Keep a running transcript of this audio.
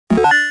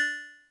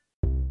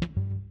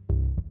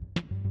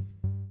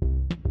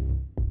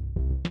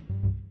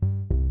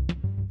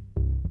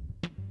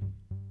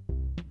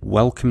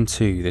Welcome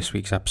to this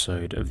week's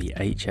episode of the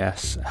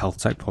HS Health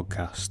Tech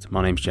Podcast.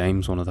 My name's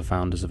James, one of the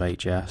founders of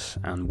HS,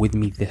 and with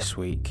me this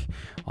week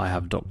I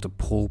have Dr.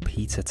 Paul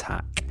Peter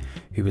Tack,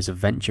 who is a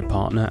venture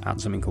partner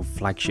at something called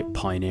Flagship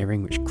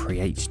Pioneering, which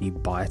creates new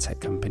biotech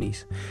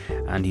companies,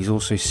 and he's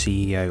also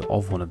CEO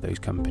of one of those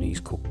companies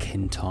called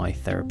Kintai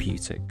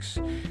Therapeutics,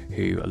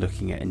 who are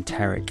looking at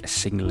enteric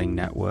signaling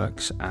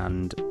networks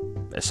and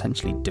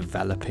essentially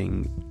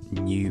developing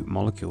new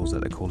molecules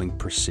that they're calling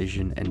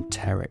precision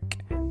enteric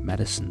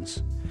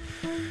medicines.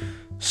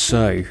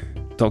 So,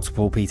 Dr.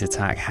 Paul Peter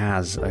Tack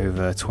has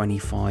over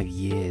 25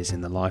 years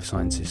in the life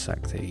sciences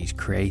sector. He's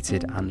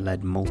created and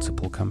led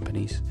multiple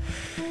companies.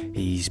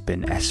 He's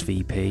been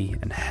SVP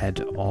and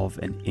head of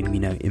an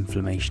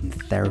immunoinflammation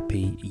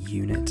therapy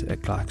unit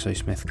at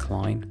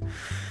GlaxoSmithKline.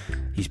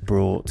 He's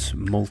brought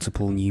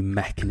multiple new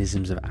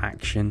mechanisms of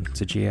action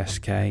to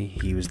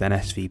GSK. He was then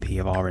SVP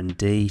of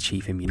R&D,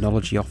 Chief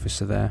Immunology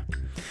Officer there,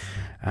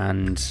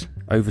 and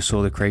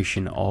oversaw the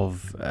creation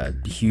of a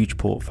huge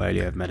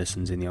portfolio of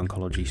medicines in the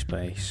oncology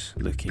space,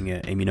 looking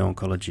at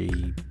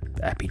immuno-oncology,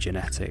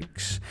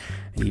 epigenetics,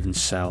 and even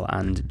cell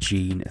and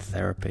gene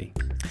therapy.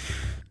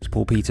 So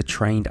Paul Peter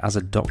trained as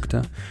a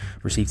doctor,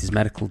 received his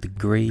medical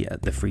degree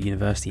at the Free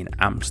University in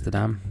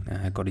Amsterdam,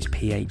 got his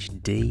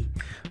PhD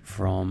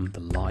from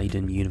the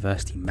Leiden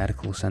University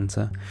Medical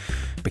Center,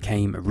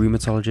 became a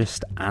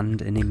rheumatologist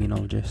and an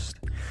immunologist.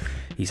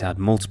 He's had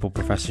multiple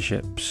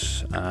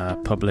professorships,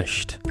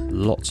 published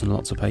lots and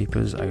lots of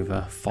papers,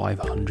 over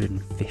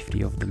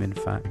 550 of them in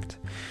fact.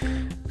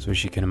 So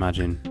as you can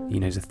imagine, he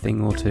knows a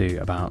thing or two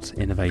about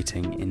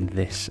innovating in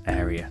this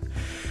area.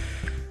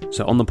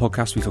 So on the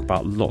podcast we talk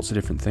about lots of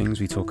different things.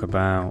 We talk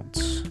about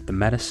the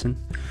medicine,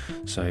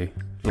 so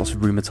lots of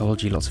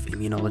rheumatology, lots of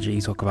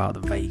immunology. Talk about the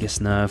vagus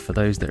nerve for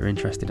those that are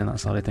interested in that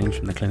side of things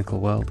from the clinical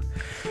world.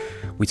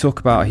 We talk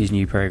about his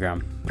new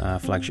program,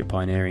 Flagship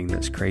Pioneering,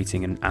 that's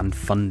creating and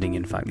funding,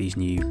 in fact, these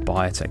new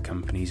biotech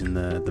companies and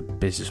the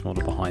business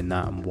model behind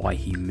that and why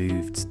he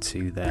moved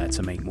to there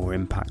to make more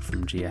impact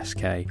from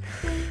GSK.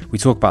 We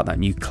talk about that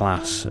new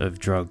class of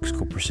drugs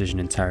called precision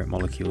enteric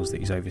molecules that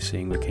he's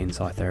overseeing with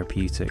Kintai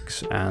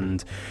Therapeutics,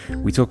 and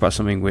we talk about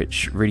something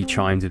which really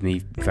chimed with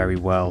me very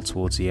well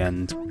towards the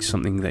end,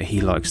 something that he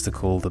likes to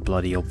call the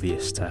bloody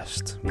obvious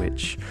test,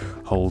 which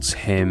holds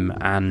him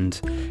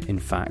and, in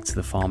fact,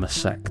 the pharma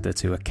sector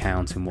to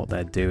account in what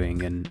they're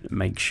doing and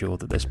make sure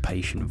that there's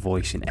patient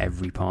voice in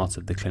every part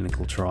of the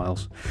clinical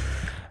trials.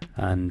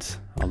 And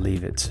I'll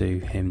leave it to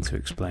him to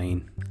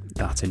explain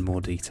that in more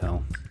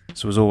detail.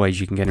 So as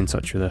always, you can get in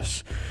touch with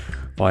us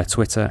via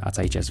Twitter at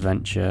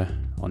HSVenture,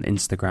 on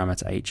Instagram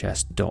at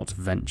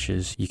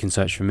hs.ventures. You can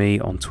search for me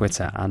on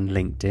Twitter and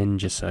LinkedIn.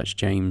 Just search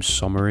James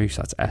Somauroo,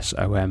 so that's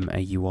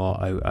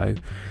SOMAUROO.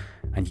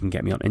 And you can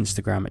get me on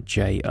Instagram at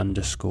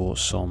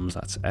J_Soms,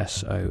 that's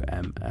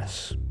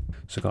SOMS.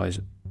 So guys,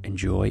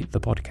 enjoy the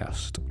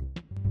podcast.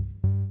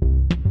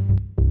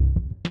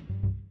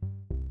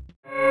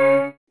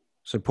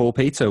 So Paul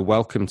Peter,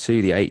 welcome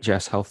to the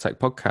HS Health Tech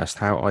Podcast.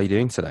 How are you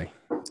doing today?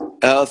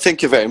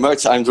 Thank you very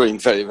much. I'm doing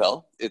very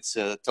well. It's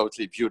a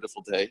totally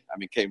beautiful day.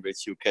 I'm in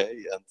Cambridge, UK,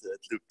 and it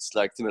looks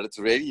like the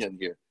Mediterranean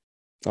here.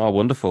 Oh,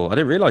 wonderful. I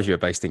didn't realise you were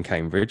based in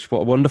Cambridge.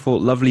 What a wonderful,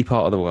 lovely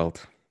part of the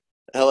world.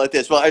 Well, it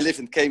is. Well, I live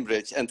in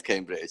Cambridge and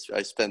Cambridge.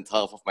 I spend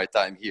half of my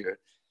time here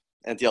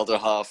and the other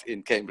half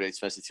in Cambridge,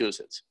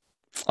 Massachusetts.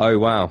 Oh,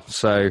 wow.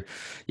 So,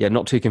 yeah,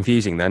 not too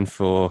confusing then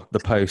for the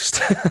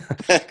post.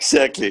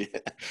 Exactly.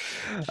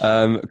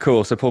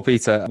 Cool. So, Paul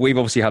Peter, we've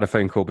obviously had a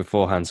phone call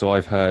beforehand, so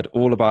I've heard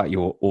all about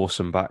your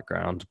awesome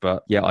background.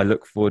 But yeah, I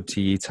look forward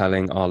to you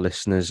telling our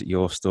listeners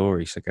your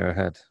story. So go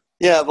ahead.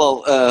 Yeah,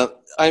 well,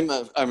 I'm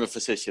a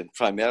physician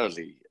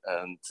primarily,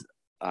 and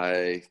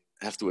I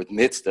have to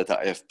admit that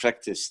I have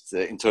practiced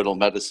internal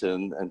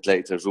medicine and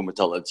later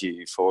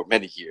rheumatology for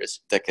many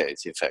years,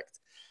 decades, in fact.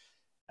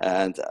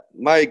 And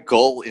my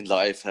goal in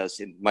life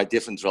has, in my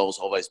different roles,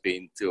 always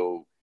been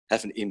to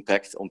have an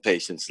impact on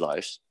patients'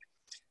 lives.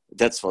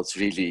 That's what's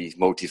really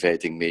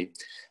motivating me.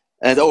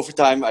 And over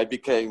time, I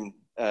became,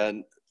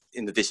 in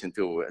addition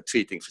to a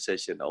treating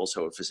physician,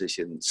 also a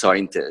physician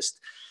scientist.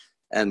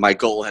 And my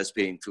goal has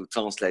been to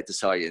translate the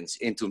science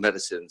into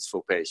medicines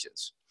for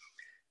patients.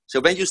 So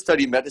when you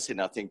study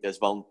medicine, I think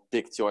there's one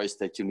big choice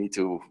that you need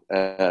to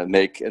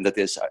make, and that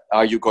is,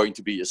 are you going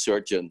to be a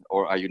surgeon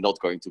or are you not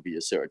going to be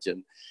a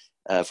surgeon?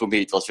 For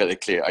me, it was very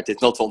clear. I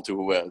did not want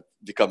to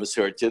become a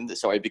surgeon,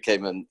 so I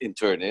became an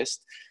internist.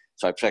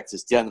 So I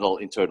practiced general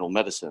internal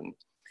medicine.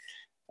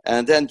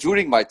 And then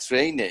during my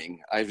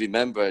training, I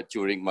remember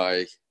during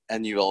my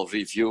annual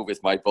review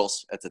with my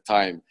boss at the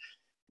time,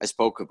 I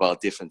spoke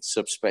about different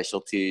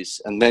subspecialties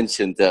and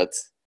mentioned that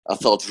I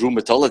thought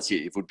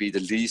rheumatology would be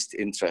the least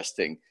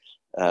interesting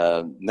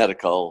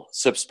medical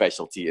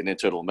subspecialty in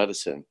internal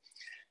medicine.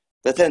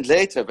 But then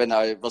later, when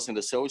I was an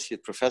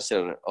associate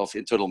professor of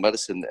internal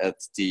medicine at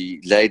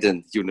the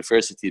Leiden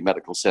University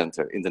Medical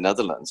Center in the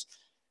Netherlands,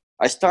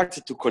 I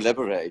started to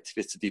collaborate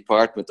with the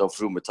Department of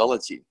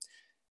Rheumatology.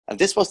 And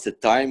this was the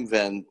time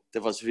when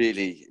there was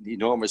really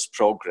enormous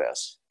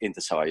progress in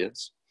the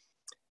science.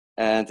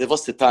 And it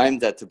was the time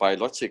that the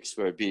biologics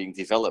were being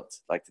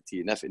developed, like the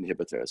TNF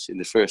inhibitors in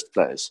the first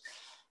place.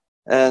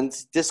 And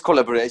this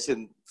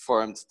collaboration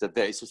formed the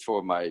basis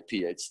for my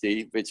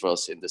PhD, which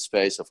was in the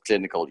space of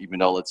clinical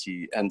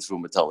immunology and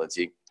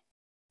rheumatology.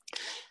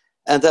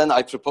 And then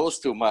I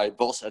proposed to my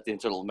boss at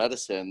internal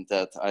medicine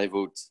that I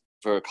would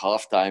work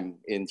half-time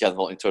in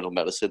general internal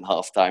medicine,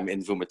 half-time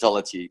in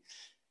rheumatology.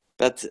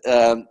 But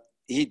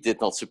he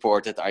did not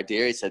support that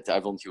idea. He said, I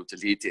want you to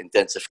lead the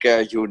intensive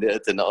care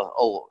unit and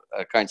all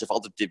kinds of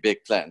other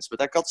big plans.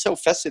 But I got so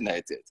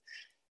fascinated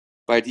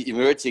by the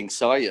emerging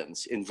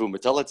science in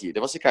rheumatology.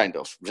 There was a kind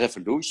of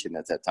revolution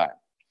at that time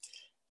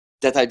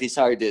that I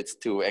decided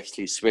to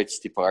actually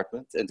switch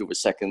department and do a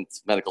second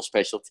medical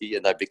specialty.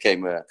 And I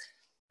became a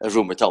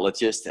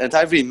rheumatologist. And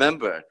I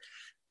remember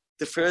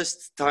the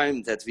first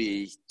time that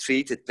we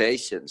treated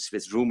patients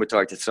with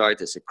rheumatoid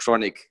arthritis, a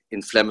chronic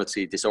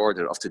inflammatory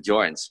disorder of the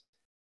joints,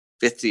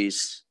 with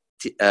these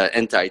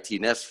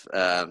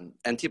anti-TNF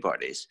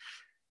antibodies,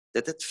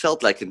 that it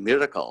felt like a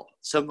miracle.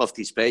 Some of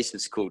these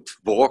patients could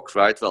walk,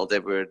 right? Well, they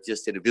were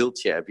just in a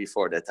wheelchair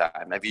before that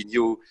time. And we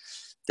knew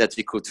that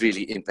we could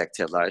really impact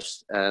their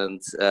lives.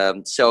 And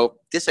so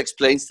this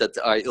explains that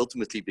I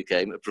ultimately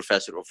became a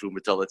professor of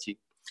rheumatology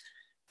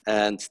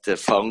and the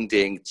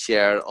founding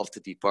chair of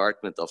the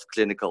Department of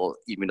Clinical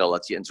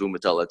Immunology and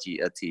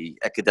Rheumatology at the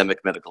Academic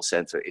Medical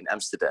Center in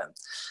Amsterdam.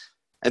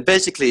 And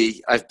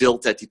basically, I've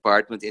built that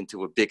department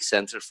into a big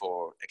center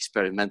for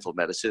experimental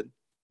medicine,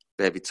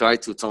 where we try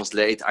to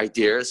translate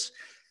ideas,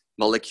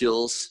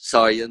 molecules,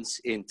 science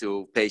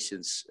into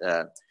patients,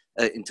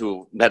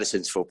 into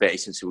medicines for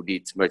patients who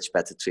need much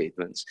better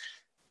treatments.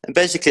 And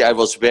basically, I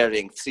was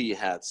wearing three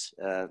hats.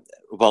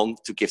 One,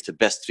 to give the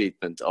best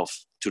treatment of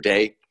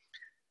today.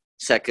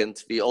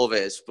 Second, we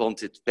always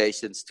wanted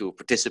patients to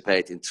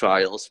participate in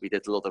trials. We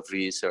did a lot of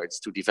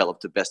research to develop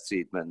the best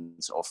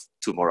treatments of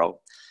tomorrow.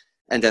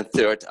 And then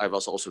third, I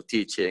was also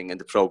teaching and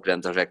the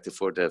program director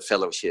for the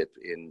fellowship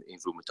in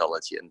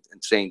rheumatology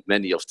and trained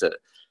many of the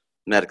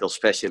medical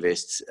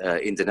specialists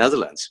in the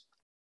Netherlands.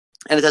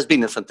 And it has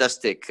been a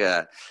fantastic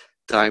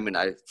time, and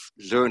I've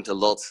learned a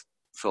lot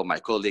from my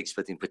colleagues,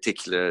 but in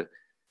particular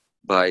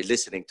by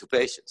listening to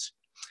patients.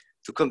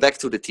 To come back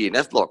to the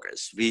TNF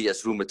blockers, we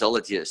as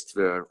rheumatologists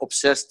were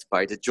obsessed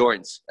by the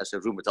joints, as a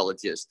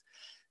rheumatologist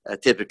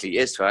typically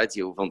is, right?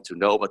 You want to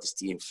know what is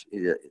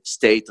the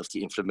state of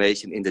the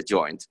inflammation in the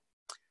joint.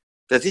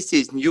 But with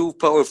these new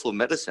powerful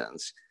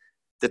medicines,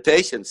 the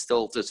patients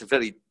told us a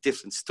very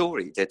different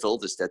story. They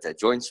told us that their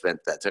joints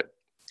went better,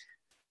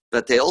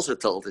 but they also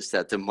told us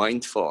that the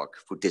mind fog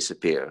would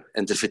disappear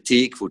and the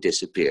fatigue would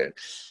disappear.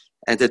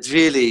 And it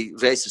really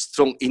raised a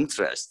strong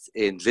interest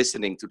in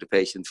listening to the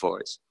patient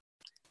voice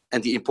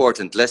and the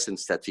important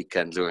lessons that we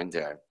can learn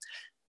there.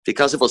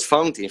 Because it was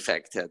found, in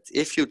fact, that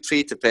if you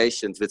treat a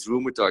patient with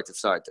rheumatoid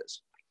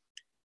arthritis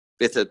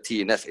with a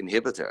TNF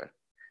inhibitor,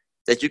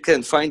 that you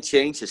can find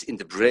changes in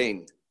the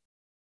brain,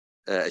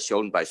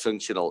 shown by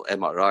functional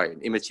MRI,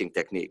 an imaging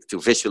technique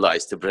to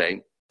visualize the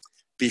brain,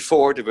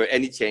 before there were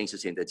any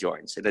changes in the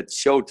joints. And it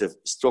showed the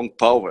strong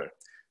power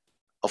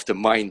of the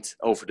mind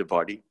over the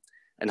body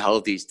and how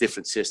these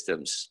different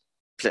systems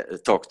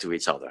talk to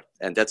each other.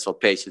 And that's what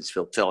patients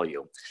will tell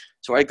you.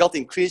 So I got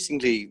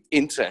increasingly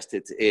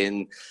interested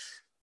in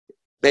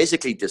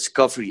basically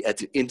discovery at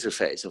the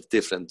interface of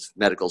different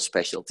medical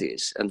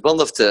specialties. And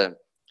one of the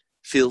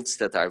fields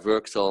that I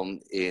worked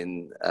on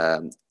in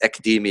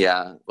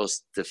academia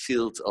was the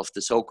field of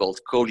the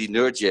so-called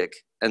cholinergic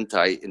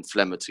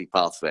anti-inflammatory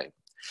pathway.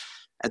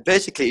 And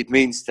basically it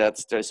means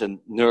that there's a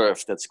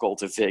nerve that's called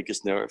the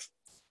vagus nerve,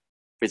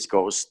 which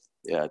goes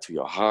to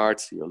your heart,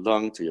 to your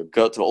lung, to your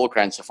gut, to all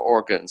kinds of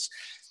organs.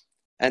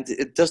 And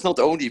it does not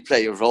only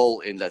play a role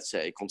in, let's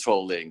say,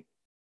 controlling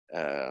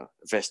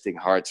resting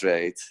heart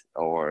rate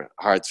or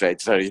heart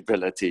rate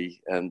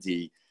variability and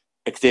the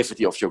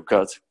activity of your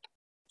gut.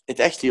 It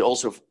actually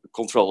also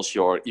controls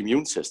your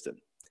immune system.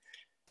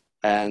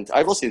 And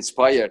I was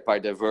inspired by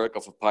the work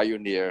of a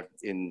pioneer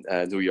in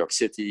New York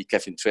City,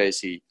 Kevin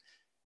Tracy,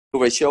 who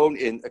was shown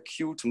in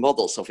acute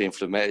models of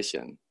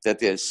inflammation,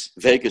 that is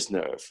vagus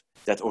nerve,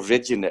 that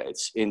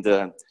originates in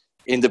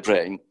the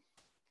brain,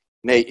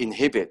 may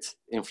inhibit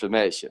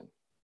inflammation.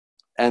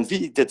 And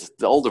we did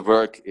all the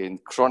work in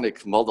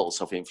chronic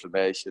models of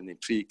inflammation, in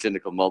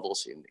preclinical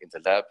models in the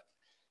lab,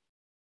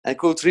 and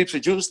could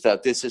reproduce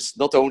that. This is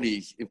not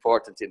only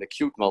important in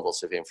acute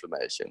models of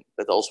inflammation,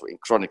 but also in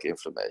chronic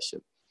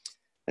inflammation.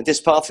 And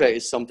this pathway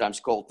is sometimes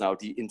called now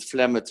the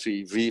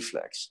inflammatory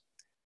reflex.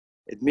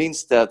 It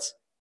means that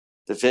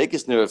the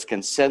vagus nerve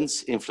can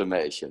sense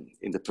inflammation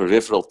in the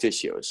peripheral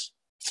tissues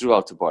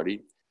throughout the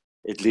body.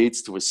 It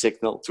leads to a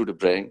signal to the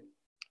brain.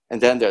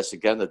 And then there's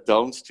again a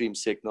downstream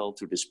signal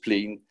to the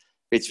spleen,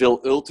 which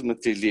will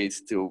ultimately lead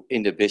to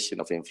inhibition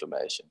of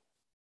inflammation.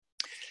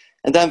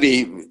 And then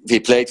we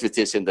played with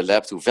this in the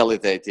lab to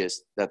validate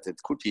this, that it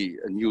could be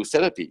a new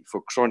therapy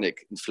for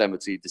chronic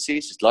inflammatory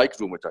diseases like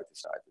rheumatoid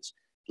arthritis,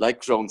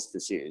 like Crohn's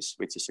disease,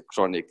 which is a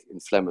chronic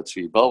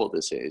inflammatory bowel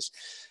disease.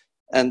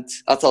 And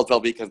I thought,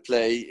 well, we can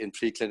play in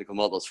preclinical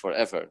models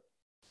forever.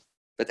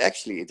 but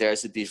actually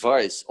there's a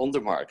device on the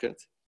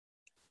market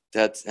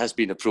that has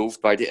been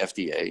approved by the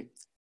FDA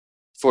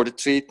for the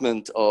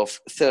treatment of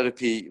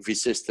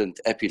therapy-resistant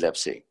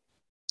epilepsy.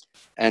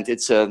 And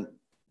it's a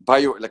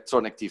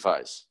bioelectronic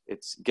device.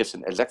 It gives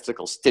an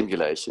electrical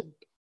stimulation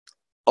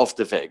of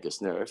the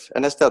vagus nerve.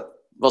 And as that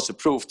was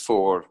approved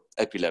for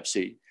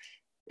epilepsy,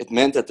 it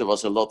meant that there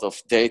was a lot of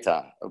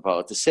data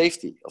about the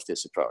safety of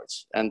this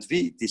approach. And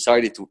we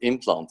decided to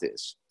implant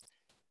this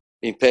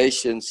in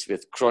patients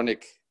with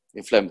chronic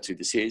inflammatory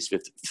disease,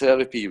 with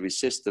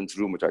therapy-resistant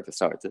rheumatoid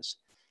arthritis.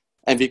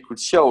 And we could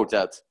show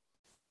that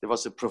there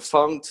was a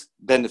profound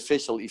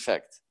beneficial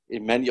effect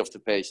in many of the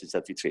patients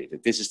that we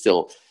treated. This is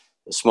still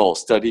a small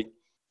study,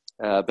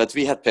 but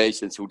we had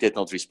patients who did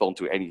not respond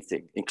to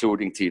anything,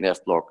 including TNF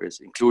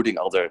blockers, including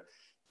other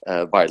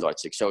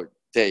biologics. So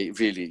they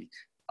really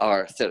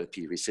are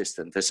therapy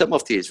resistant. And some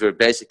of these were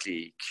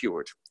basically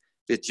cured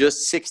with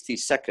just 60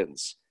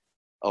 seconds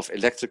of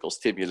electrical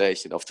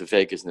stimulation of the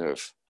vagus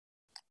nerve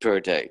per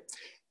day.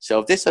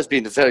 So this has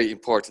been a very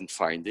important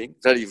finding.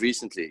 Very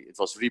recently, it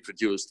was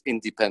reproduced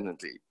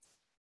independently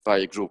by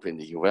a group in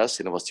the US,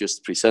 and it was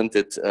just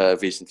presented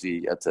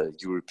recently at the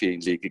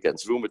European League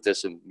Against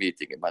Rheumatism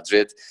meeting in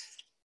Madrid.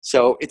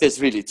 So it is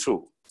really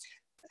true.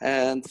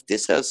 And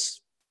this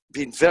has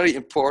been very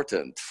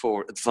important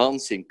for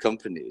advancing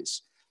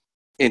companies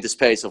in the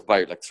space of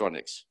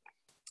bioelectronics.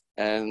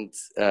 And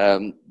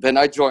when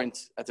I joined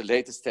at a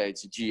later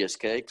stage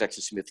GSK,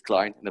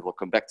 GlaxoSmithKline, and I will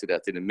come back to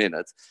that in a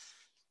minute,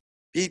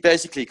 we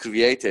basically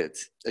created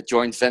a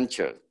joint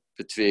venture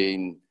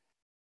between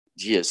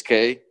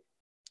GSK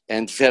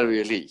and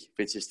Verily,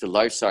 which is the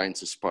life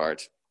sciences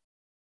part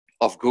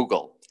of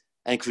Google,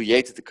 and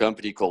created a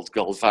company called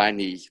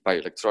Galvani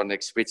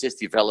Bioelectronics, which is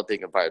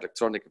developing a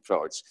bioelectronic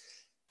approach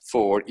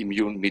for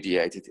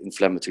immune-mediated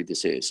inflammatory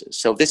diseases.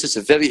 So this is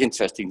a very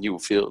interesting new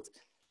field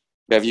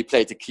where we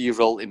played a key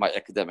role in my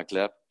academic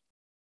lab,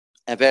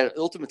 and where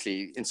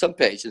ultimately, in some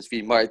patients,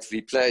 we might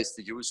replace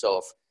the use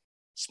of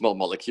small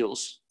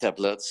molecules,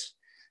 tablets,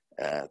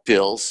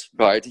 pills,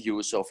 by the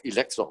use of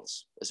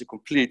electrons as a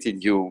completely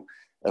new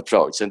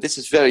approach. And this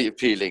is very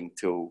appealing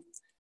to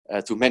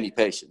many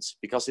patients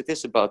because it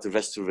is about the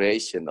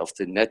restoration of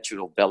the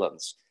natural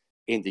balance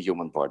in the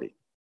human body.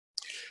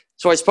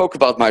 So I spoke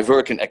about my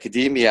work in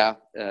academia,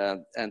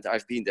 and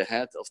I've been the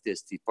head of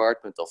this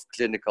department of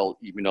clinical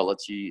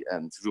immunology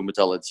and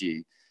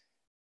rheumatology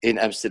in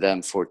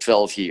Amsterdam for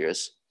 12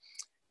 years.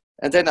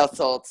 And then I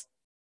thought,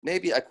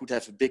 maybe I could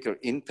have a bigger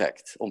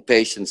impact on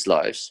patients'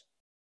 lives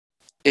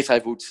if I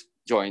would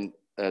join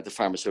the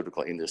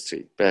pharmaceutical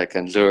industry, where I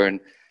can learn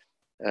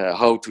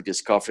how to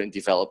discover and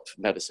develop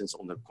medicines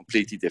on a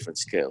completely different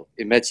scale.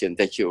 Imagine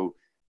that you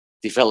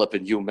develop a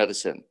new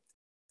medicine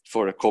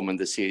for a common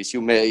disease.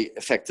 You may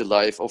affect the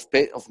life of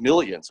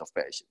millions of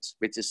patients,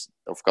 which is,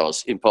 of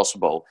course,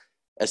 impossible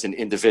as an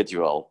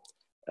individual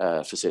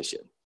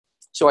physician.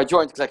 So I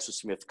joined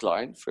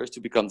GlaxoSmithKline, first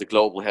to become the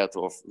global head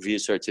of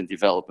research and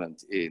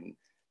development in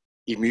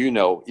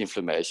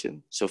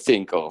immunoinflammation. So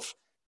think of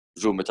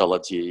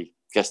rheumatology,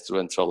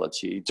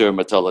 gastroenterology,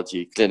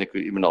 dermatology,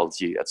 clinical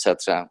immunology,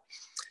 etc.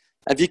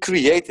 And we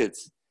created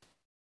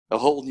a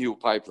whole new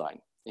pipeline,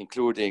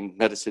 including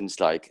medicines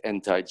like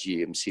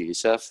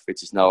anti-GM-CSF,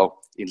 which is now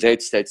in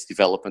late-stage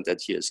development at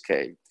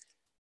GSK.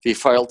 We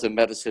filed a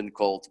medicine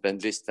called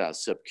Benlysta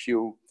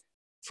sub-Q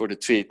for the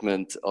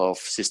treatment of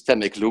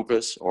systemic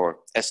lupus, or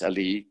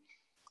SLE,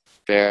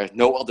 where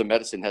no other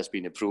medicine has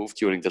been approved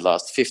during the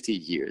last 50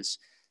 years.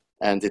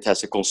 And it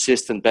has a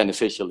consistent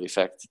beneficial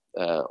effect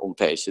on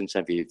patients.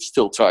 And we're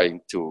still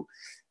trying to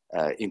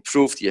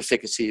improve the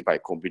efficacy by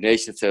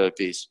combination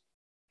therapies,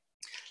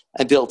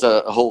 and built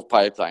a whole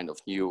pipeline of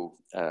new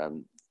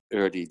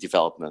early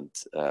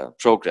development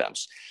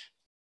programs.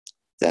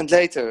 Then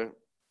later,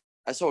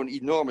 I saw an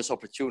enormous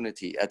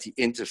opportunity at the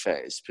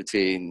interface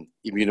between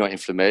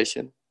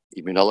immunoinflammation,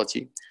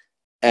 immunology,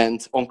 and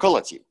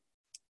oncology.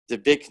 The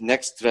big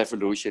next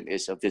revolution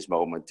is at this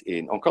moment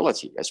in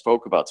oncology. I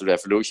spoke about the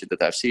revolution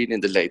that I've seen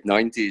in the late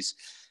 90s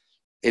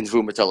in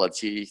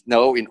rheumatology.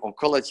 Now in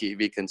oncology,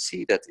 we can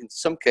see that in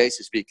some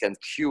cases we can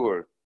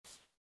cure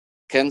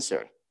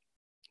cancer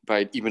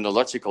by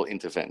immunological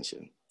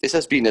intervention. This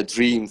has been a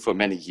dream for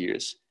many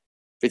years,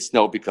 which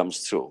now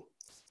becomes true.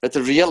 But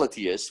the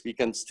reality is we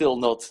can still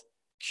not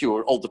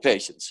cure all the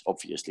patients,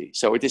 obviously.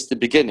 So it is the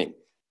beginning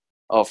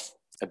of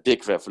a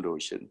big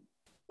revolution.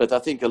 But I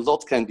think a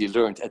lot can be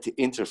learned at the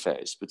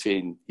interface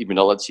between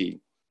immunology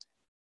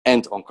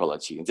and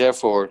oncology. And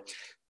therefore,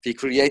 we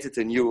created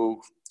a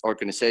new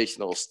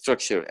organizational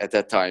structure at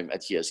that time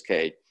at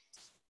GSK,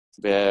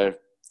 where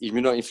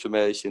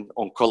immunoinflammation,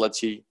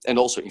 oncology, and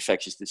also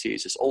infectious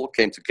diseases all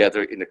came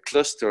together in a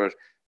cluster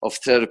of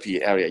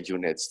therapy area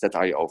units that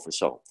I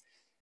oversaw.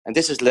 And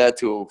this has led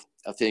to,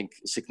 I think,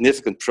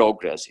 significant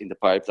progress in the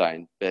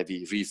pipeline, where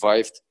we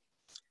revived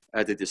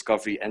the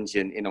discovery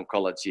engine in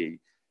oncology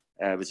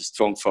with a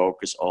strong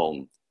focus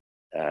on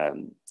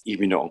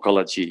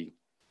immuno-oncology,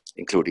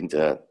 including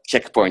the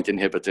checkpoint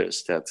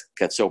inhibitors that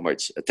get so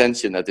much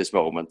attention at this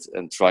moment,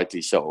 and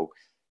rightly so,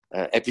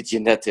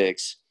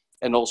 epigenetics,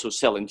 and also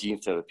cell and gene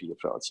therapy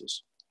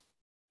approaches.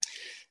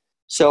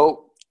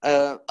 So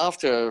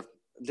after a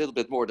little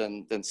bit more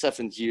than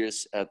 7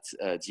 years at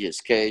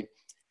GSK,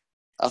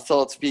 I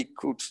thought we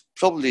could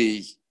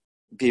probably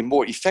be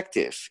more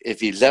effective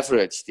if we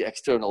leverage the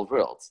external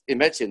world.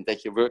 Imagine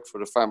that you work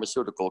for a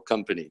pharmaceutical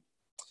company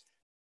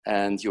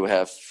and you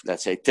have,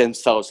 let's say,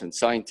 10,000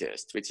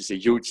 scientists, which is a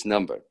huge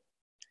number.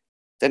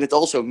 Then it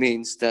also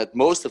means that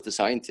most of the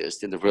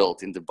scientists in the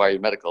world in the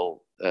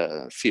biomedical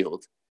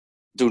field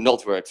do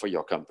not work for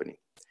your company.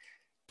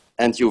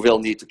 And you will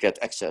need to get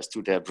access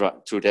to their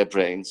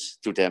brains,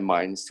 to their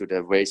minds, to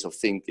their ways of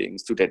thinking,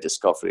 to their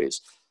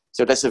discoveries.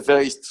 So there's a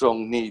very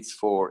strong need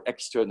for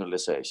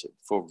externalization,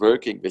 for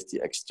working with the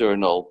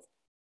external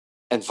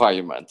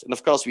environment. And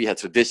of course, we had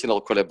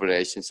traditional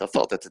collaborations. I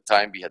thought at the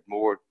time we had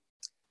more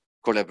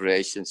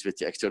collaborations with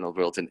the external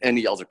world than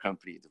any other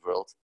company in the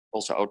world,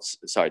 also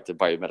outside the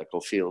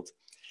biomedical field.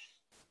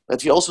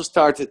 But we also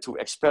started to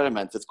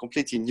experiment with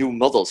completely new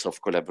models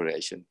of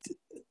collaboration.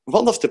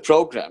 One of the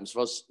programs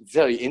was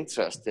very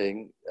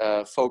interesting,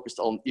 focused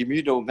on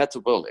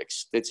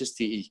immunometabolics. This is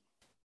the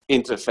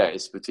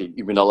interface between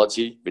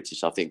immunology, which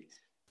is, I think,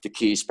 the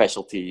key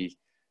specialty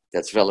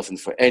that's relevant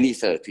for any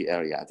therapy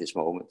area at this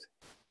moment,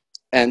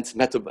 and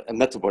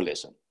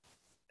metabolism.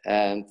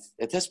 And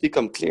it has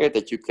become clear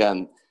that you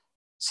can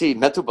see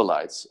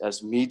metabolites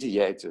as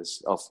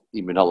mediators of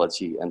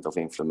immunology and of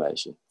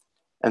inflammation.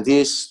 And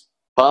these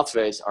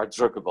pathways are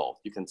druggable.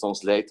 You can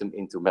translate them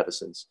into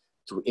medicines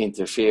to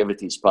interfere with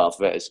these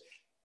pathways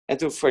and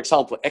to, for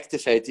example,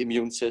 activate the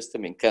immune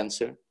system in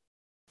cancer,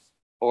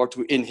 or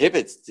to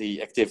inhibit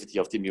the activity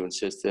of the immune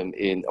system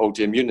in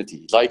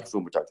autoimmunity, like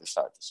rheumatoid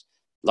arthritis,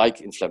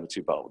 like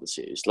inflammatory bowel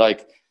disease,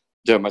 like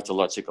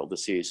dermatological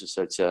diseases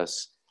such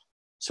as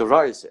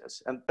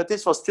psoriasis. But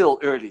this was still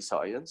early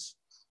science.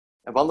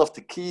 And one of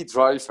the key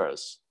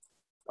drivers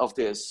of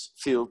this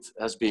field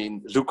has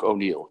been Luke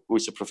O'Neill, who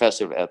is a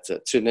professor at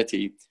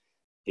Trinity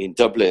in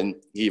Dublin.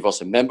 He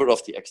was a member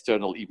of the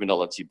external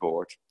immunology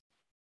board.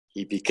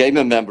 He became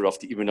a member of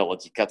the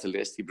immunology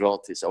catalyst. He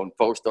brought his own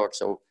postdoc.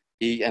 So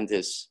he and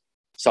his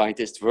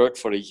scientists worked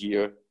for a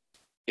year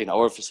in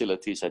our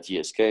facilities at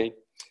GSK.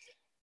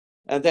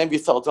 And then we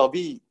thought, well,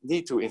 we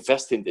need to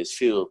invest in this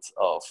field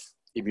of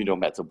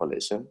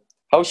immunometabolism.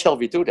 How shall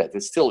we do that?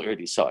 It's still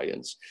early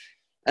science.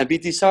 And we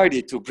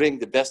decided to bring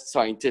the best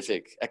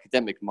scientific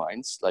academic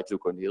minds, like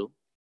Luke O'Neill,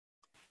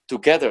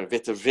 together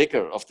with the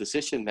rigor of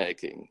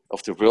decision-making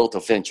of the world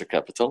of venture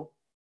capital,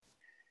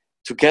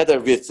 together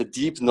with the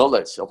deep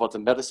knowledge of what a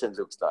medicine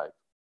looks like,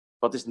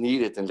 what is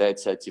needed in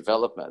late-stage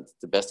development,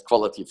 the best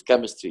quality of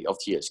chemistry of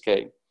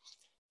GSK.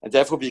 And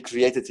therefore, we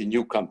created a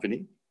new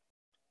company,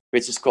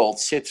 which is called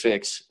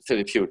Citrix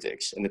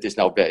Therapeutics. And it is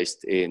now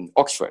based in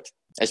Oxford,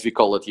 as we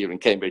call it here in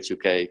Cambridge,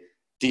 UK,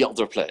 the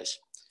other place.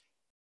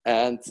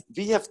 And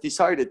we have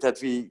decided that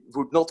we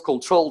would not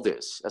control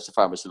this as a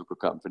pharmaceutical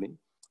company,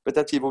 but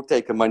that we would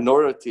take a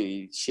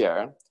minority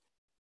share.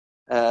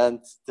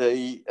 And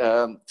the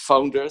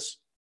founders,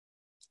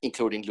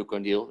 including Luke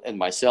O'Neill and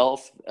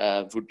myself,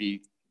 would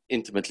be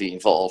intimately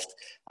involved.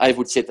 I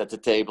would sit at the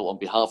table on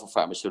behalf of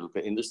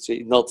pharmaceutical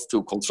industry, not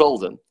to control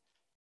them,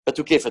 but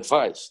to give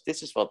advice.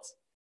 This is what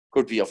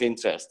could be of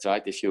interest,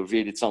 right? If you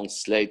really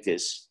translate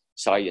this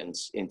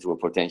science into a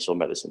potential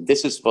medicine.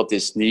 This is what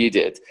is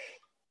needed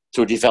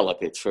to develop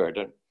it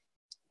further.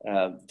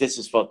 This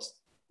is what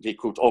we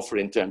could offer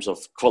in terms of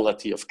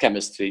quality of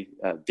chemistry.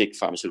 Big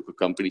pharmaceutical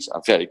companies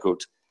are very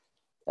good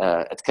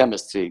at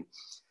chemistry.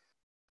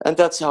 And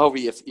that's how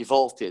we have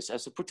evolved this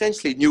as a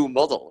potentially new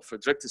model for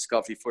drug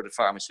discovery for the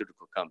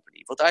pharmaceutical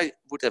company. What I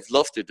would have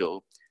loved to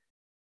do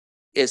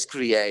is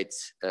create,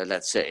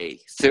 let's say,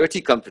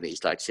 30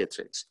 companies like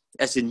Citrix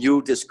as a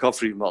new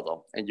discovery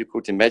model. And you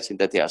could imagine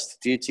that they are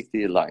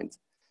strategically aligned,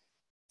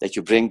 that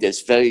you bring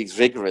this very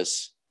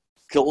rigorous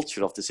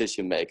culture of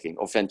decision-making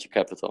of venture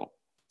capital,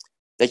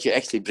 that you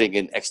actually bring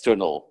in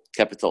external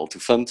capital to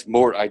fund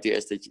more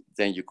ideas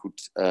than you could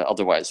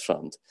otherwise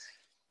fund.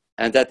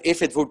 And that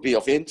if it would be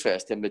of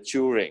interest and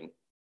maturing,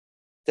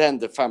 then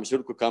the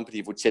pharmaceutical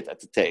company would sit at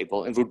the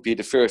table and would be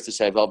the first to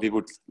say, well, we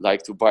would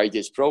like to buy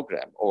this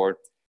program, or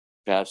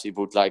perhaps we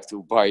would like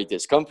to buy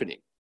this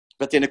company,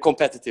 but in a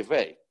competitive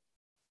way.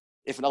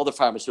 If another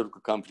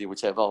pharmaceutical company would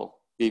say, well,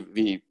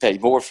 we pay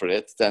more for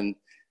it, then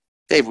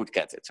they would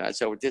get it, right?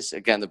 So it is,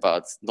 again,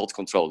 about not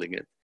controlling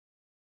it,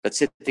 but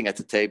sitting at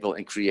the table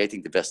and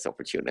creating the best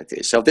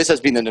opportunities. So this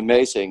has been an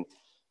amazing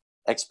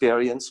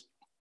experience.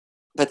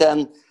 But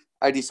then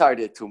I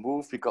decided to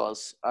move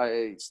because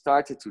I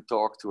started to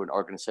talk to an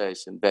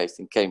organization based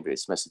in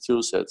Cambridge,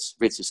 Massachusetts,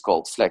 which is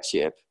called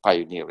Flagship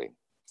Pioneering.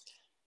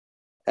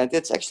 And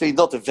it's actually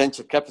not a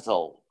venture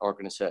capital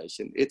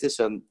organization. It is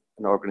an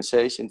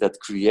organization that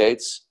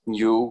creates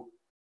new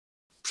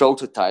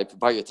prototype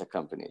biotech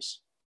companies.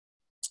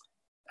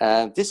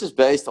 And this is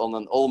based on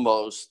an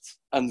almost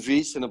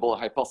unreasonable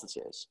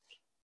hypothesis.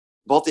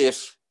 What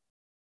if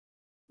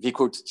we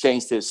could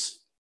change this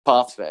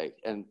pathway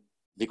and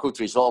we could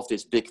resolve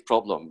this big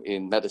problem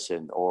in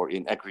medicine or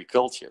in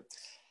agriculture?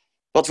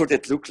 What would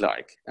it look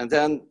like? And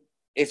then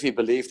if we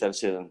believe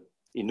there's an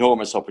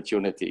enormous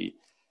opportunity,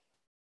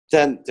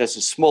 then there's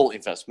a small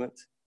investment.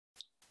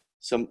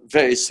 Some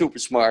very super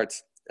smart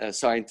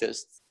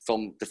scientists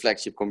from the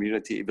Flagship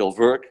community will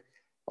work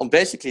on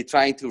basically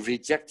trying to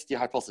reject the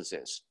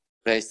hypothesis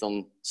based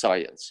on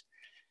science.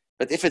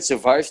 But if it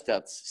survives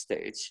that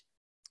stage,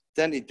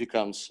 then it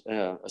becomes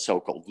a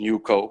so-called new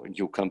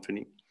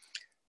company.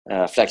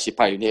 Flagship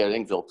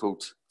Pioneering will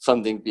put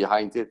funding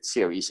behind it,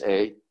 Series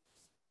A.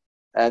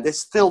 And it's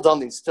still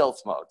done in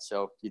stealth mode,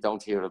 so you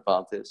don't hear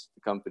about this.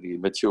 The company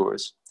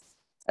matures.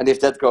 And if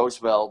that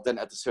goes well, then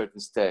at a certain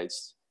stage,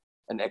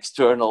 an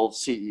external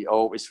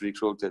CEO is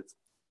recruited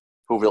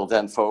who will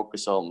then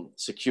focus on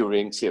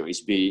securing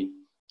Series B.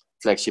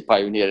 Flagship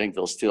Pioneering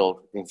will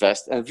still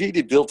invest and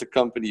really build a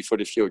company for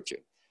the future.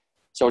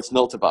 So it's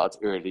not about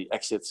early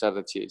exit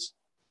strategies.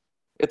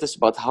 It is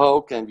about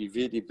how can we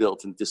really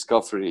build a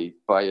discovery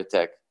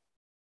biotech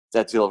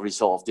that will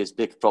resolve this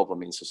big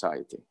problem in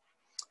society.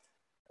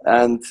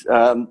 And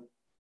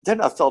then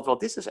I thought, well,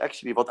 this is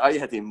actually what I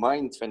had in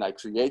mind when I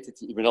created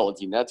the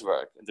Immunology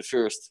Network. And the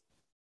first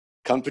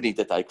company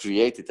that I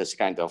created as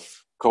kind of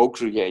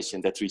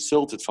co-creation that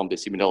resulted from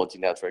this Immunology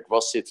Network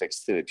was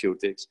Citrix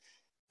Therapeutics.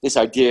 This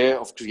idea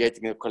of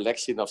creating a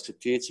collection of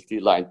strategically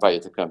aligned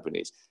biotech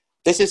companies.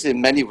 This is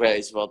in many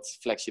ways what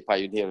Flagship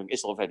Pioneering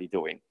is already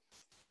doing.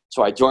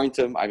 So I joined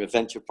them, I'm a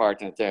venture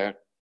partner there.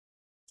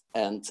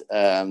 And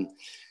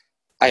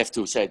I have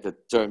to say the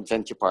term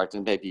venture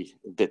partner may be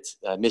a bit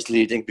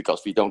misleading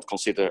because we don't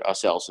consider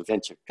ourselves a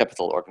venture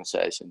capital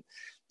organization,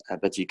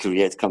 but we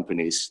create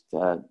companies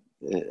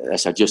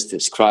as I just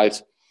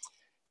described.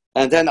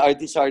 And then I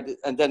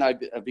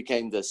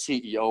became the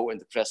CEO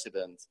and the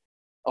president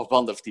of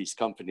one of these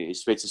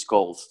companies, which is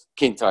called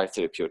Kintyre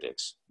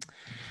Therapeutics.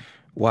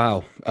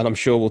 Wow. And I'm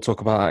sure we'll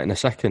talk about that in a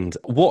second.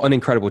 What an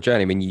incredible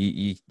journey. I mean,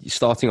 you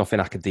starting off in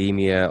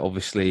academia,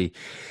 obviously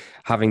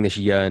having this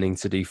yearning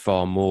to do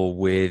far more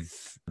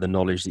with the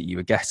knowledge that you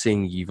were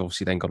getting. You've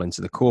obviously then got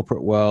into the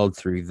corporate world.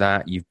 Through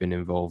that, you've been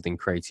involved in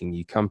creating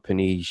new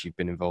companies. You've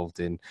been involved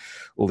in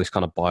all this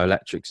kind of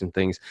bioelectrics and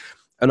things.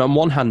 And on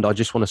one hand, I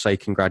just want to say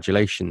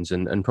congratulations,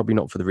 and probably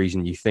not for the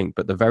reason you think,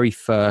 but the very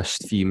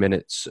first few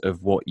minutes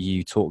of what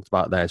you talked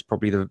about there is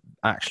probably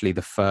actually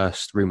the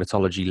first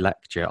rheumatology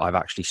lecture I've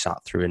actually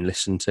sat through and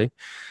listened to,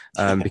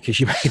 because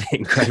you made it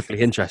incredibly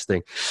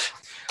interesting.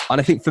 And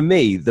I think for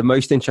me, the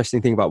most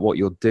interesting thing about what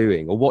you're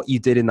doing, or what you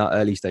did in that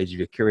early stage of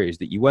your career, is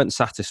that you weren't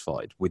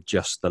satisfied with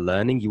just the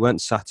learning. You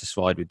weren't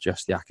satisfied with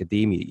just the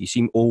academia. You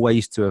seem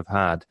always to have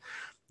had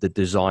the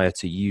desire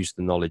to use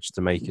the knowledge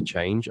to make a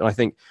change. And I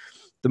think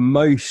the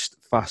most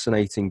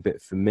fascinating bit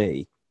for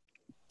me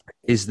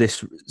is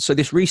this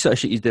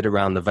research that you did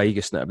around the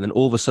vagus nerve, and then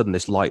all of a sudden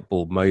this light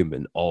bulb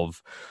moment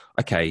of,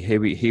 okay, here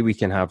we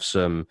can have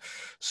some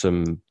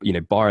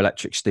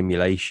bioelectric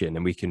stimulation,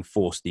 and we can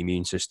force the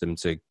immune system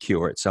to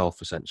cure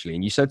itself, essentially.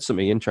 And you said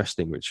something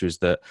interesting, which was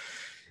that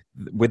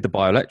with the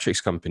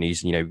bioelectrics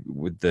companies,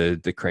 with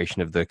the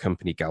creation of the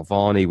company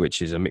Galvani,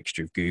 which is a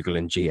mixture of Google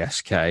and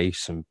GSK,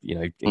 some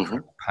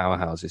incredible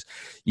powerhouses,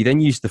 you then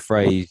use the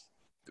phrase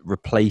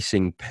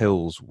replacing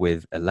pills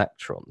with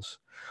electrons.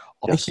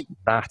 Yes. I think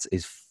that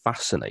is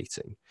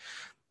fascinating.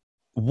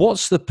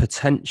 What's the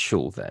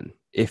potential then,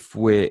 if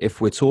we're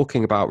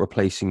talking about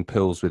replacing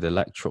pills with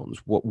electrons?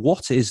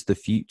 What is the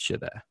future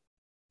there?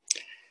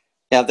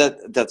 Yeah,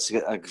 that's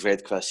a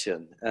great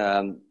question.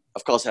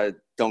 Of course, I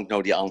don't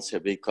know the answer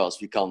because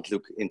we can't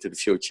look into the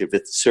future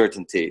with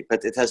certainty.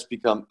 But it has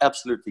become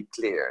absolutely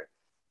clear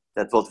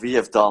that what we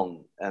have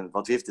done and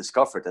what we've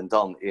discovered and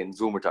done in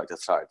rheumatoid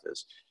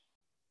arthritis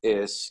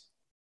is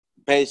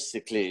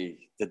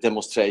basically the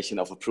demonstration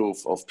of a proof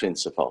of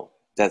principle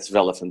that's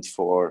relevant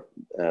for,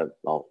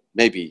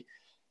 maybe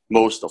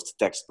most of the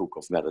textbook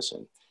of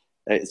medicine.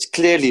 It's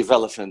clearly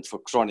relevant for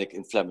chronic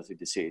inflammatory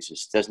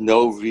diseases. There's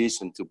no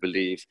reason to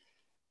believe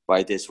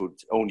why this would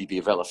only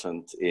be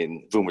relevant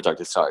in rheumatoid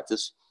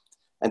arthritis.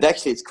 And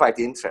actually, it's quite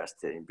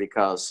interesting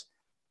because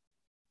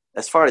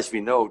as far as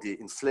we know, the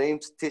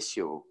inflamed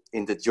tissue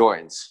in the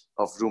joints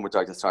of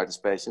rheumatoid arthritis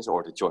patients,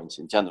 or the joints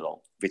in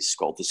general, which is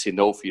called the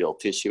synovial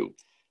tissue,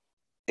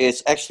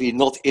 is actually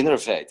not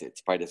innervated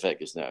by the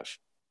vagus nerve.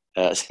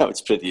 So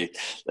it's pretty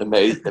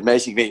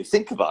amazing when you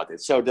think about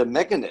it. So the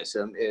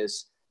mechanism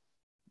is,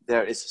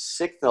 there is a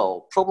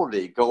signal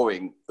probably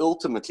going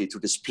ultimately to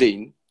the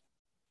spleen,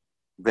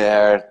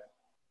 where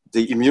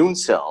the immune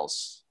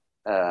cells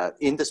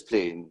in the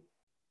spleen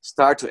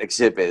start to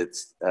exhibit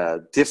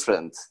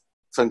different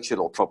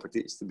functional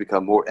properties to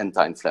become more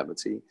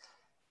anti-inflammatory,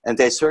 and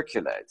they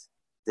circulate.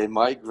 They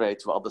migrate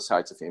to other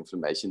sites of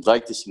inflammation,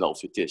 like the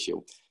synovial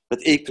tissue. But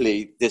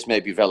equally, this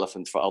may be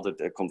relevant for other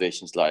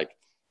conditions like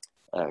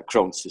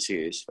Crohn's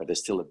disease, where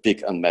there's still a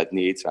big unmet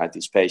need, right?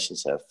 These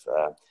patients have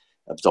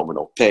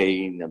abdominal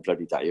pain and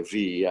bloody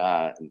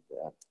diarrhea and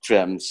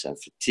cramps and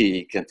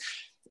fatigue, and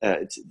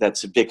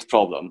that's a big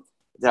problem.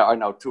 There are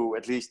now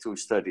at least two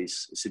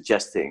studies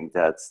suggesting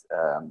that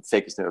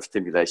vagus nerve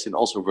stimulation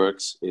also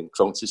works in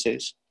Crohn's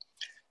disease.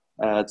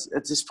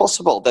 It is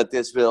possible that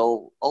this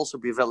will also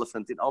be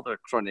relevant in other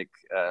chronic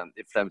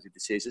inflammatory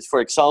diseases.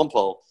 For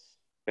example,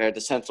 where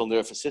the central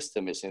nervous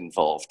system is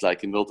involved,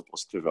 like in multiple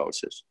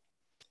sclerosis.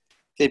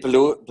 They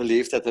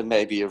believe that there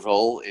may be a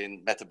role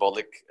in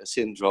metabolic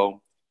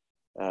syndrome,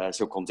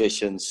 so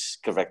conditions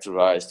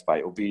characterized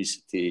by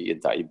obesity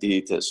and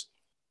diabetes,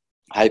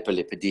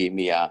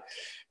 hyperlipidemia.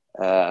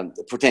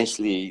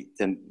 Potentially,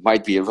 there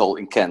might be a role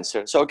in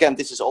cancer. So again,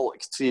 this is all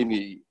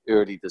extremely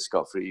early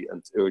discovery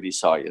and early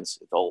science.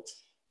 It all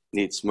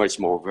needs much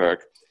more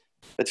work.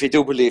 But we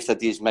do believe that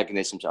these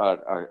mechanisms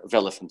are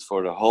relevant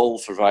for a whole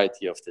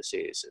variety of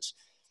diseases.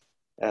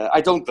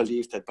 I don't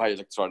believe that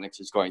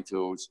bioelectronics is going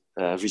to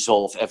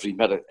resolve every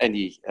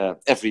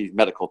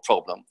medical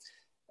problem.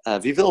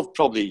 We will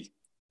probably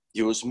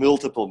use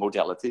multiple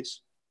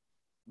modalities,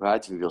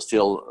 right? We will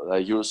still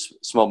use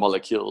small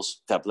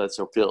molecules, tablets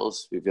or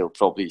pills. We will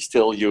probably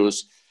still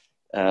use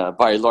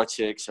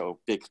biologics, so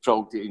big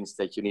proteins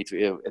that you need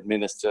to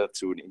administer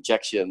through an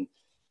injection.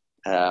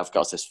 Of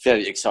course, there's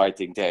very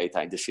exciting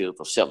data in the field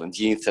of cell and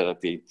gene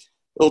therapy.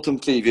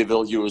 Ultimately, we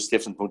will use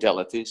different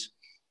modalities.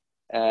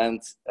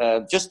 And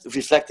just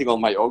reflecting on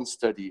my own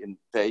study in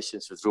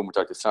patients with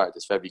rheumatoid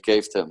arthritis, where we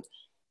gave them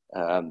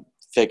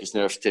vagus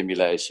nerve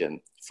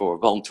stimulation for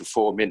 1 to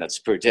 4 minutes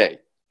per day.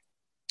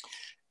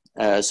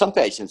 Some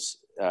patients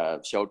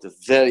showed a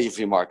very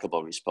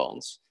remarkable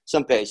response.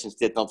 Some patients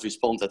did not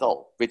respond at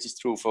all, which is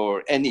true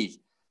for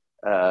any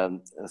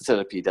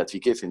therapy that we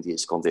give in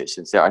these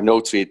conditions. There are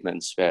no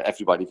treatments where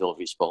everybody will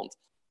respond,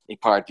 in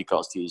part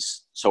because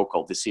these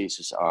so-called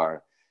diseases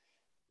are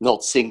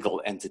not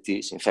single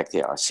entities. In fact,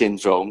 they are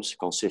syndromes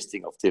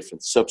consisting of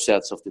different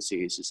subsets of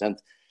diseases. And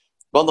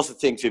one of the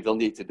things we will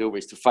need to do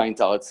is to find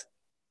out,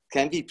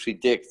 can we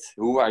predict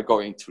who are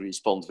going to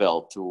respond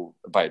well to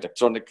a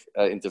bioelectronic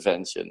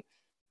intervention?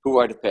 Who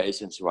are the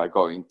patients who are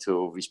going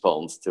to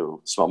respond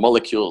to small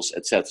molecules,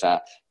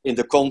 etc., in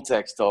the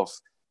context of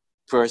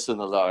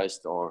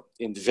personalized or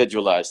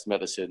individualized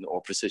medicine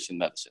or precision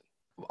medicine?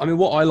 I mean,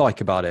 what I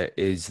like about it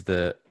is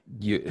that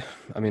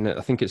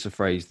I think it's a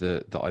phrase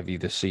that I've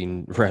either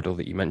read or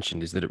that you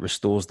mentioned, is that it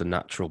restores the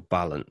natural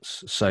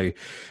balance. So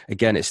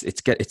again,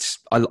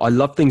 I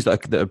love things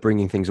that are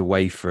bringing things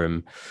away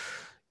from,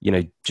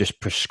 just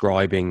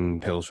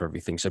prescribing pills for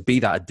everything. So be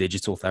that a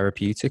digital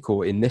therapeutic,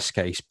 or in this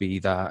case, be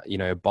that,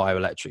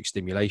 bioelectric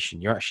stimulation,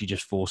 you're actually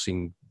just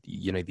forcing,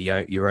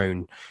 your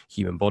own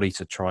human body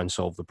to try and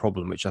solve the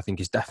problem, which I think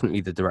is definitely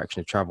the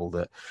direction of travel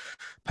that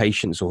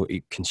patients or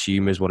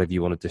consumers, whatever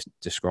you want to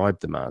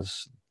describe them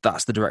as,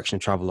 that's the direction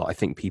of travel that I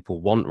think people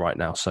want right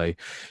now. So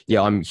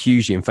yeah, I'm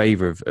hugely in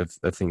favor of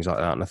things like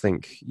that. And I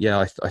think,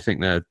 I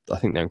think they're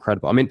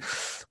incredible. I mean,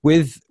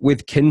 with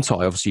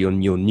Kintai, obviously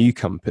your new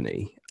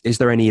company, is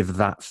there any of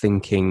that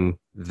thinking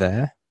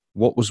there?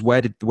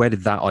 Where did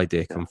that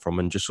idea come from?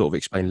 And just sort of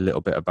explain a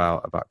little bit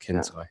about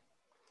Kintai. Yeah.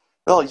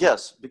 Well,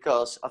 yes,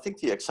 because I think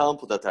the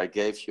example that I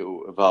gave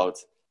you about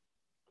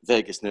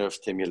vagus nerve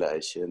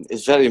stimulation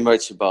is very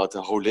much about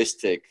a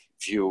holistic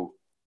view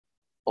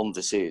on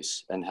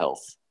disease and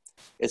health.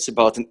 It's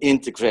about an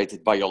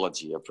integrated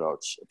biology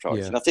approach.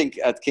 Yeah. And I think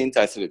at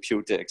Kintai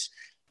Therapeutics,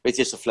 which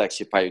is a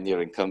flagship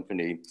pioneering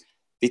company,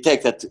 we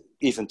take that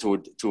even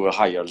to a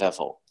higher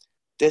level.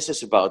 This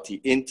is about the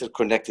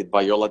interconnected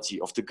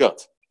biology of the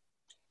gut.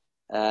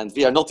 And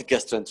we are not a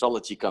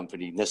gastroenterology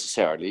company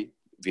necessarily.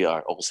 We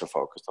are also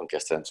focused on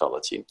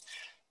gastroenterology.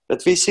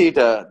 But we see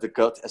the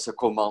gut as a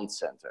command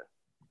center,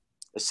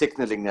 a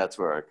signaling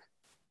network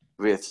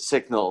with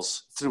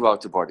signals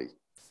throughout the body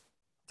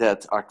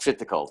that are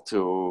critical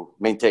to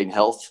maintain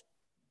health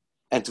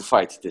and to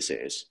fight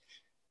disease.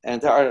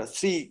 And there are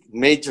 3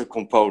 major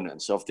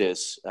components of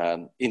this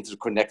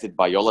interconnected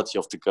biology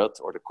of the gut,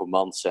 or the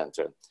command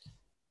center,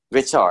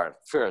 which are,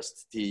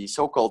 first, the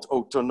so-called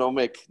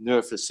autonomic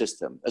nervous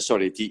system,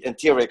 the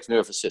enteric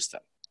nervous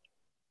system.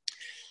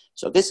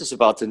 So this is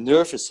about the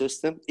nervous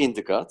system in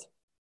the gut.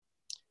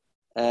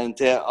 And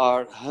there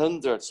are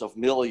hundreds of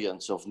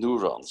millions of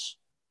neurons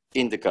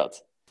in the gut.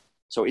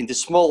 So in the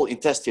small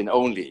intestine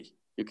only,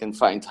 you can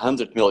find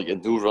 100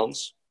 million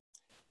neurons,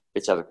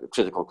 which are a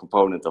critical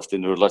component of the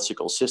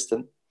neurological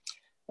system.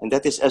 And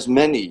that is as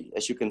many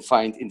as you can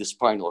find in the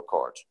spinal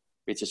cord,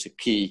 which is a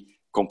key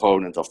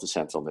component of the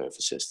central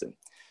nervous system.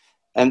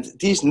 And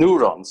these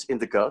neurons in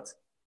the gut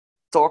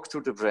talk to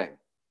the brain,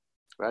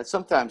 right?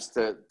 Sometimes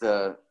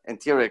the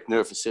enteric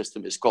nervous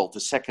system is called the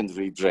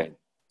secondary brain.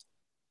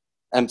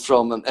 And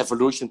from an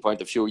evolution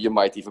point of view, you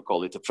might even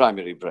call it the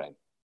primary brain.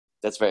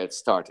 That's where it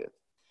started.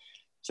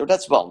 So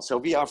that's one. So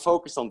we are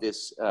focused on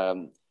this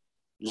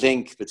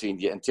link between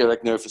the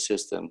enteric nervous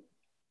system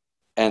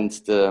and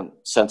the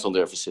central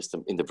nervous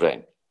system in the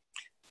brain.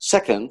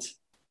 Second,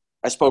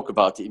 I spoke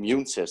about the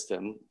immune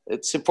system.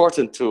 It's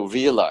important to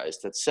realize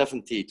that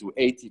 70 to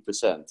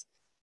 80%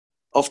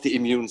 of the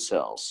immune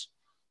cells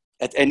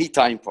at any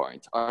time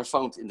point are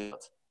found in the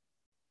gut.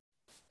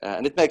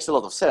 And it makes a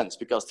lot of sense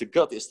because the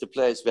gut is the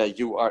place where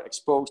you are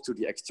exposed to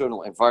the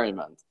external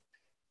environment,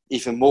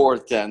 even more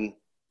than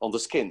on the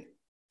skin,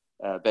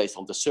 based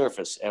on the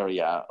surface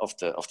area of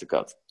the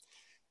gut.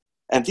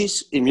 And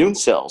these immune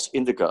cells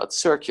in the gut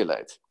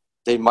circulate.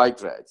 They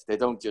migrate. They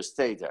don't just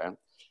stay there.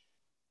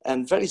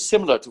 And very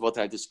similar to what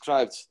I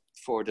described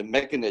for the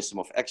mechanism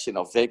of action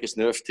of vagus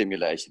nerve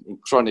stimulation in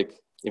chronic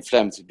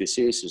inflammatory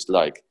diseases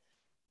like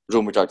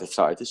rheumatoid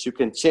arthritis, you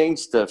can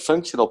change the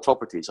functional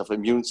properties of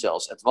immune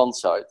cells at one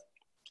side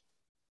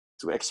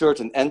to exert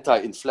an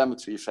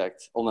anti-inflammatory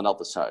effect on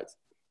another side.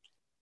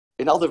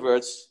 In other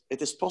words,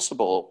 it is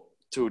possible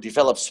to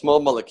develop small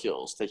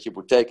molecules that you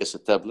would take as a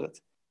tablet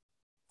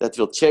that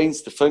will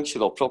change the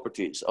functional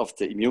properties of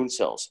the immune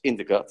cells in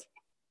the gut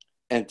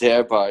and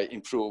thereby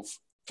improve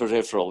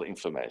peripheral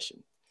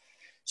inflammation.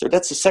 So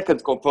that's the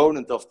second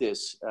component of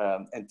this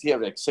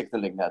enteric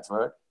signaling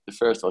network. The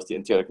first was the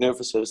enteric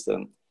nervous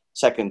system.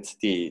 Second,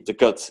 the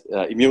gut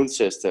immune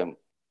system.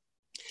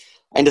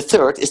 And the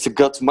third is the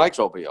gut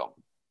microbiome.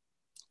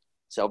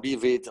 So we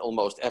read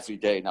almost every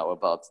day now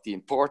about the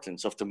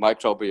importance of the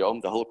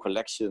microbiome, the whole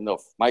collection of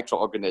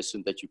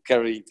microorganisms that you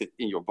carry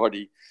in your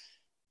body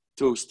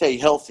to stay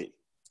healthy.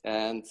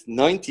 And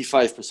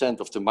 95%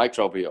 of the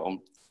microbiome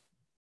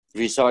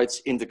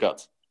resides in the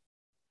gut.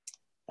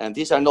 And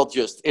these are not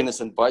just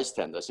innocent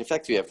bystanders. In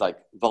fact, we have like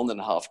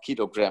 1.5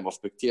 kilogram of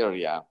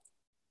bacteria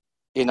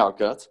in our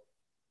gut.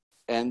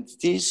 And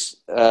these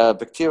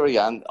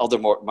bacteria and other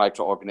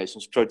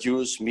microorganisms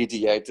produce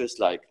mediators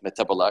like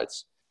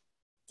metabolites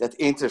that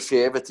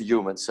interfere with the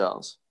human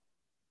cells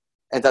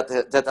and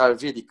that are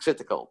really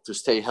critical to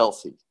stay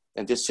healthy.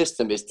 And this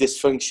system is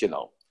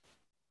dysfunctional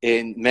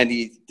in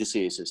many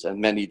diseases and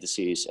many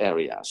disease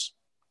areas.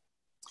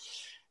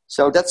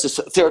 So that's the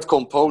third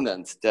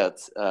component that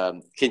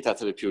Quinta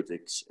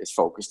Therapeutics is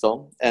focused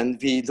on. And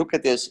we look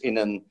at this in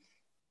an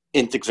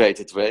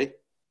integrated way.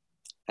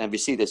 And we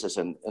see this as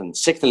a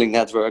signaling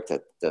network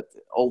that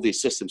all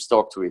these systems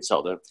talk to each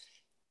other.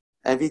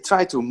 And we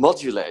try to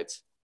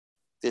modulate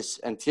this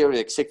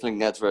enteric signaling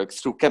network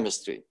through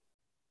chemistry.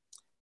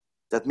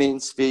 That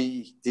means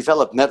we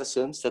develop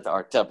medicines that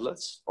are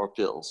tablets or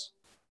pills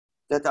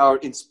that are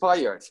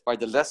inspired by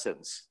the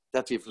lessons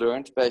that we've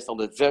learned based on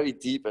a very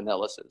deep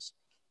analysis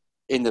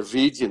in a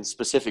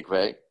region-specific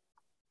way,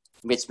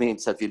 which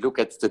means that we look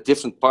at the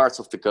different parts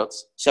of the gut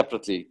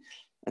separately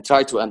and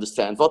try to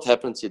understand what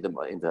happens in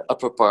the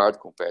upper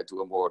part compared to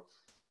a more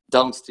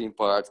downstream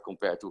part,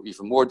 compared to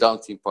even more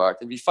downstream part.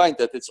 And we find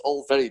that it's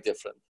all very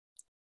different.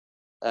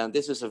 And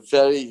this is a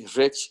very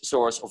rich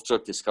source of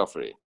drug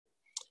discovery.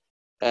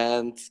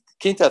 And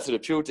Quinta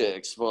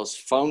Therapeutics was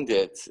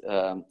founded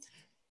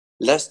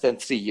less than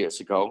 3 years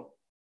ago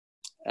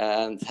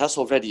and has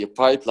already a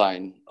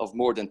pipeline of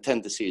more than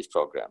 10 disease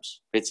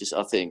programs, which is,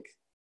 I think,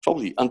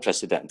 probably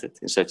unprecedented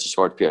in such a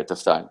short period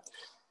of time.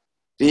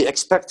 We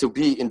expect to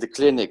be in the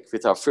clinic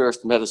with our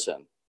first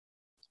medicine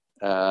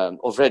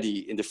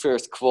already in the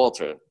first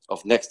quarter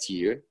of next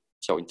year,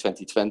 so in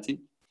 2020.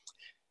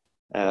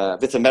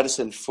 With a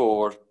medicine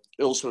for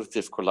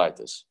ulcerative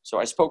colitis. So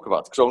I spoke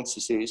about Crohn's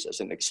disease as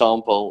an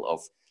example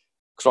of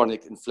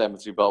chronic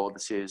inflammatory bowel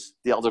disease.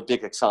 The other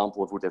big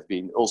example would have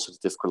been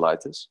ulcerative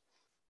colitis.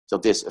 So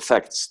this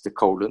affects the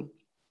colon.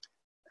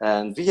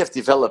 And we have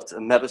developed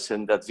a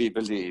medicine that we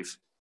believe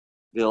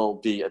will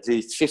be at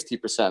least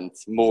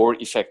 50% more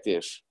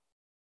effective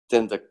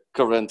than the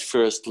current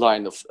first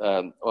line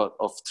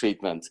of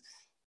treatment,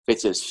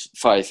 which is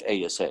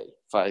 5-ASA,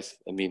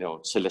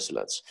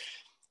 5-aminosalicylates.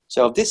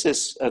 So this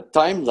is a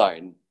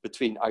timeline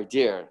between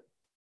idea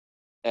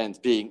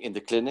and being in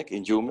the clinic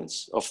in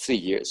humans of 3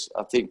 years.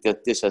 I think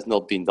that this has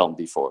not been done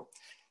before.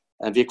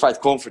 And we're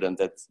quite confident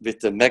that with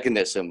the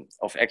mechanism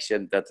of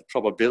action, that the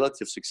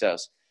probability of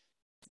success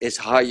is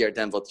higher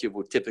than what you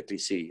would typically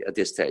see at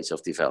this stage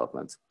of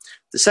development.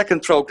 The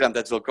second program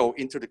that will go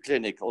into the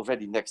clinic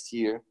already next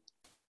year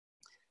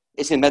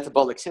is in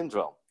metabolic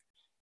syndrome.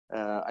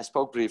 I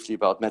spoke briefly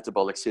about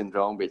metabolic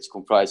syndrome, which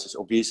comprises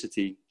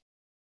obesity,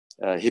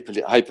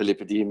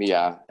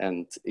 hyperlipidemia,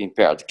 and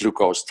impaired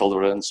glucose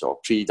tolerance or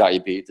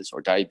pre-diabetes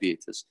or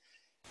diabetes.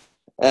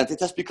 And it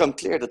has become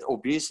clear that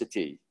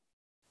obesity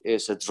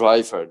is a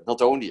driver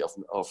not only of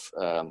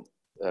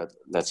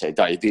let's say,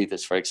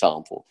 diabetes, for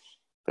example,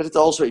 but it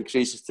also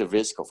increases the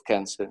risk of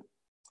cancer.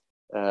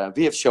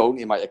 We have shown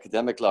in my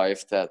academic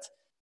life that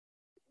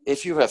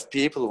if you have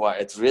people who are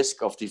at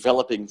risk of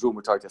developing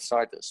rheumatoid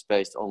arthritis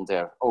based on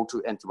their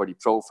O2 antibody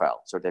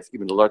profile, so they have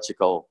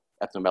immunological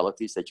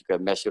abnormalities that you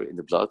can measure in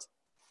the blood,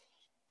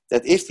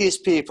 that if these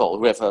people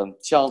who have a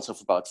chance of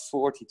about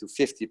 40 to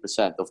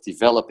 50% of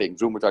developing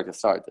rheumatoid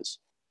arthritis,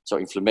 so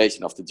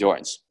inflammation of the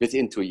joints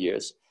within 2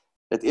 years,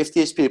 that if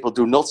these people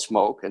do not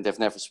smoke, and they've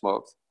never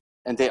smoked,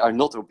 and they are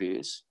not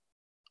obese,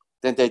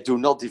 then they do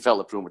not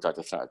develop rheumatoid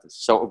arthritis.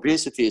 So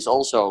obesity is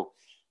also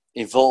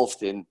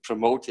involved in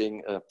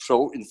promoting a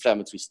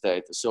pro-inflammatory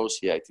state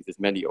associated with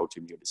many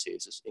autoimmune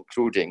diseases,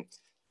 including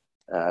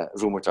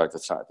rheumatoid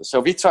arthritis. So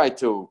we try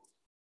to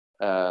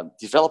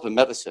develop a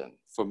medicine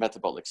for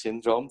metabolic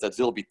syndrome that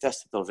will be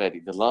tested already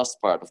the last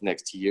part of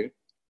next year.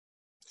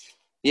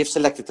 We have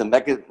selected a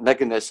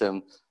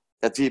mechanism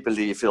that we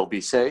believe will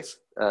be safe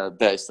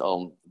based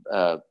on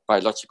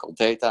biological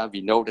data.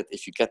 We know that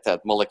if you get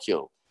that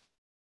molecule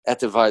at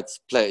the right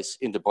place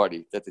in the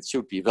body, that it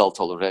should be well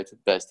tolerated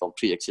based on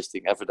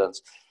pre-existing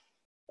evidence.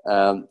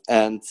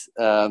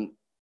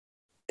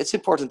 It's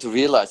important to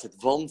realize that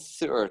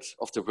 1/3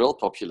 of the world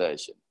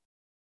population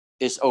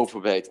is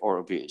overweight or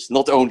obese,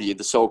 not only in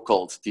the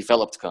so-called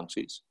developed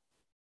countries,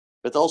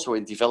 but also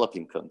in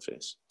developing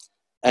countries.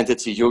 And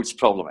it's a huge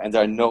problem. And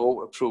there are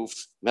no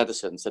approved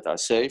medicines that are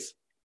safe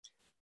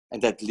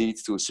and that lead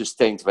to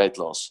sustained weight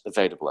loss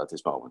available at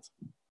this moment.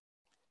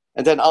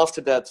 And then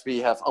after that, we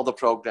have other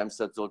programs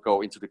that will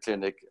go into the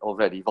clinic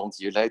already 1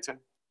 year later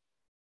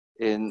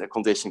in a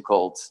condition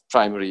called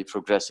primary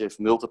progressive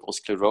multiple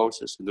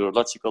sclerosis, a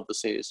neurological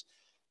disease,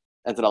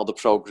 and another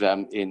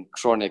program in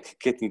chronic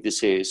kidney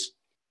disease,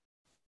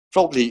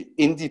 probably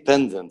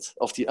independent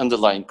of the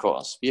underlying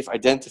cause. We have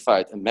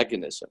identified a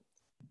mechanism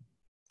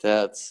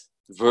that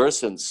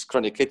worsens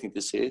chronic kidney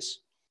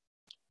disease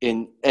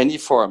in any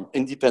form,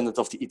 independent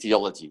of the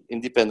etiology,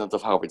 independent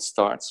of how it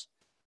starts.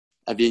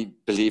 And we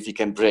believe we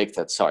can break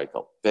that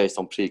cycle based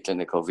on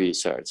preclinical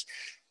research.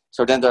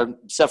 So then there are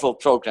several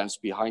programs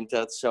behind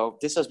that. So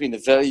this has been a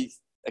very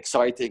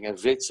exciting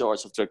and rich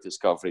source of drug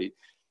discovery.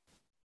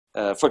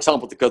 For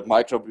example, the gut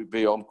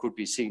microbiome could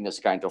be seen as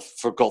kind of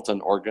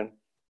forgotten organ.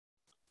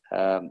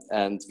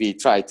 And we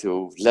try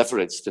to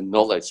leverage the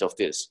knowledge of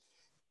this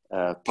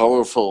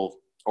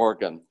powerful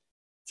organ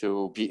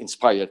to be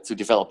inspired to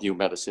develop new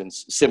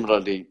medicines.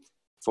 Similarly,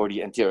 for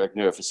the enteric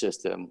nervous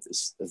system,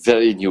 it's a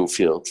very new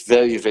field,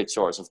 very rich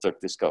source of drug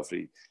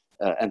discovery,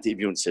 and the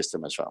immune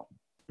system as well.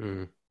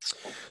 Mm.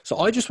 So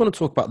I just want to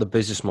talk about the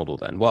business model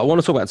then. Well, I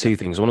want to talk about two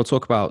things. I want to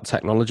talk about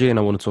technology and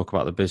I want to talk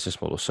about the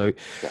business model. So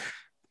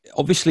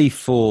obviously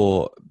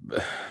for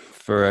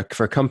a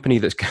company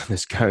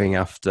that's going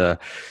after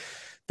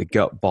the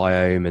gut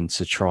biome and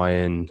to try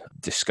and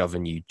discover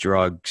new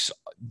drugs,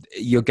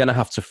 you're going to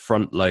have to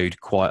front load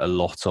quite a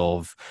lot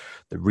of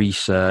the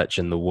research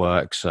and the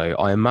work. So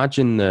I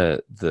imagine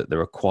that there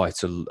are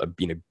quite a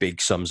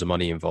big sums of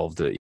money involved.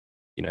 That,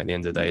 at the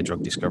end of the day, a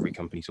drug discovery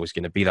company is always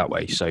going to be that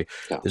way. So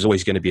there's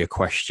always going to be a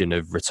question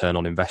of return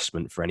on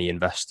investment for any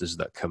investors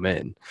that come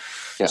in.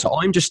 Yeah. So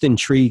I'm just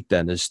intrigued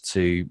then as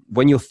to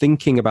when you're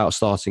thinking about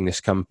starting this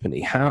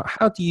company,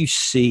 how do you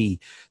see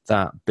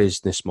that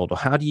business model?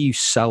 How do you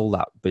sell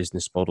that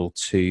business model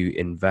to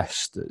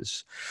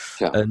investors?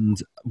 Yeah.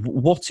 And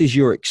what is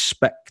your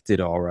expected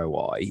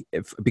ROI?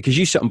 Because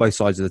you sit on both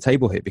sides of the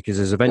table here, because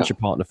as a venture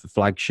partner for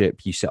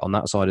Flagship, you sit on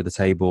that side of the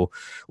table,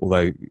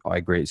 although I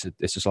agree it's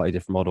a slightly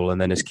different model. And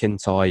then as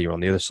Kintai, you're on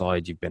the other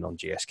side, you've been on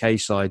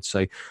GSK side.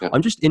 So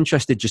I'm just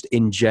interested just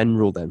in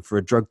general then for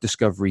a drug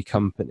discovery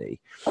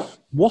company,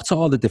 what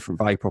are the different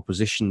value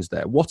propositions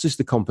there? What is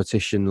the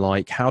competition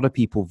like? How do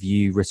people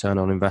view return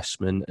on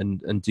investment?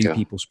 And do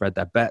people spread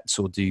their bets,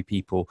 or do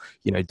people,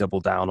 double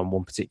down on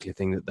one particular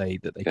thing that they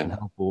can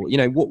help? Or,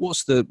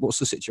 what's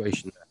the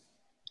situation there?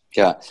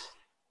 Yeah,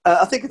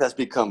 I think it has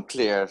become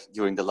clear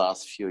during the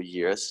last few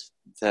years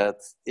that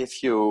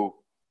if you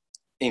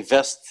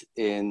invest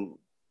in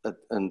a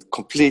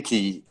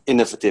completely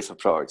innovative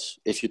approach,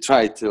 if you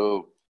try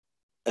to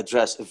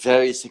address a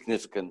very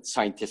significant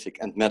scientific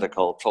and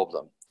medical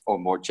problem, or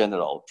more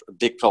general, a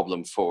big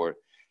problem for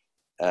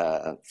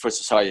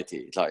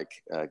society,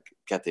 like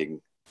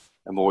getting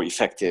a more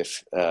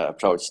effective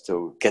approach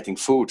to getting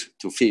food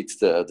to feed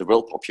the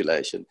world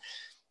population.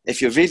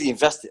 If you really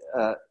invest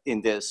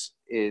in this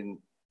in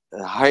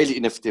a highly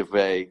innovative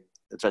way,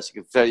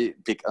 addressing a very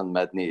big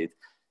unmet need,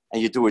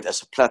 and you do it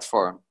as a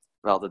platform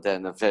rather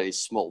than a very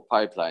small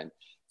pipeline,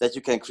 that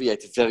you can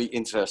create a very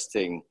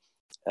interesting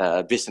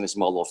business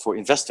model for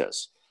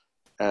investors.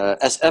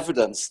 As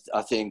evidenced,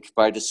 I think,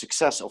 by the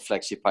success of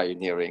Flagship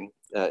Pioneering,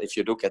 if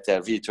you look at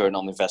their return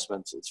on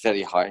investment, it's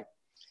very high.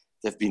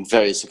 They've been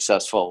very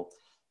successful.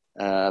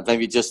 When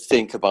we just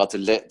think about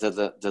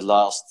the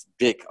last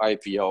big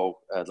IPO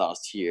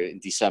last year in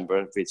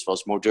December, which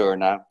was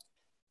Moderna.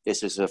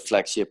 This is a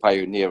Flagship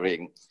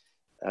Pioneering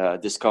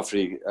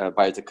discovery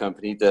biotech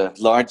company, the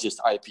largest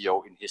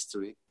IPO in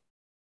history.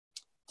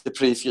 The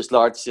previous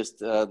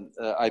largest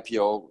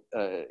IPO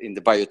in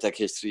the biotech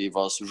history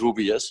was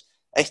Rubius,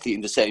 actually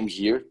in the same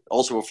year,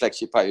 also a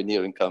Flagship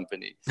Pioneering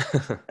company.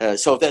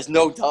 So there's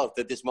no doubt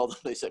that this model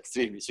is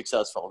extremely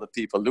successful, that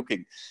people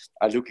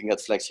are looking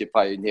at Flagship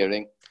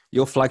Pioneering.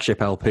 Your Flagship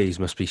LPs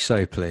must be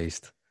so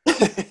pleased.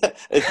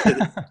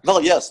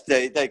 Well, yes,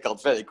 they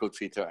got very good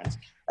returns.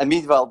 And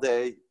meanwhile,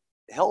 they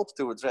help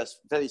to address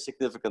very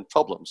significant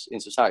problems in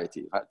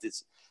society. Right?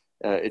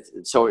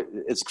 So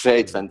it's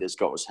great when this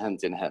goes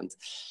hand in hand.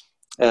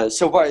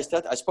 So why is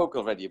that? I spoke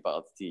already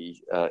about the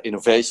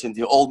innovation,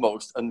 the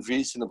almost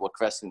unreasonable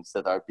questions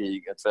that are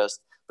being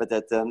addressed, but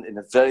that then in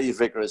a very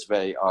rigorous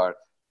way are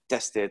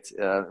tested,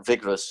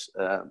 vigorous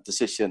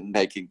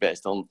decision-making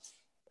based on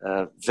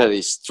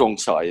very strong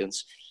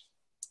science.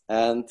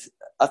 And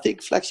I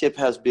think Flagship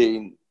has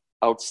been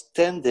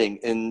outstanding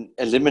in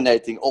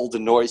eliminating all the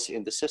noise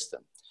in the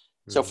system.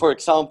 So, for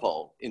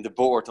example, in the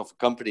board of a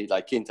company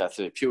like Kintai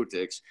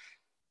Therapeutics,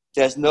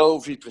 there's no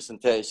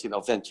representation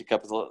of venture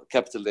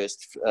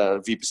capitalists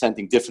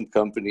representing different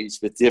companies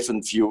with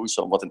different views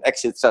on what an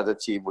exit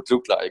strategy would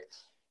look like.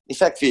 In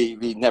fact,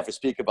 we never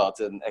speak about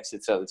an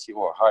exit strategy,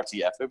 or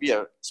hardly ever. We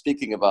are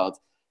speaking about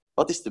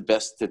what is the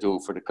best to do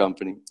for the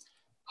company.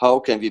 How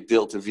can we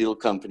build a real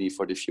company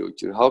for the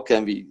future? How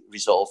can we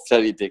resolve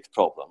very big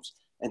problems?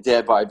 And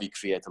thereby we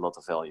create a lot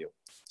of value.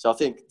 So I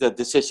think the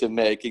decision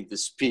making, the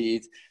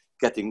speed,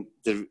 getting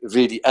the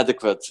really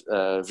adequate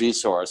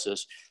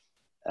resources,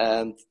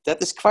 and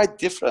that is quite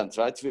different,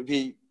 right?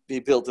 We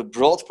built a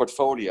broad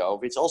portfolio,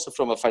 which also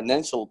from a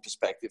financial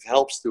perspective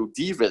helps to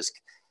de-risk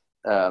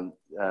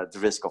the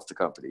risk of the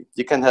company.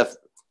 You can have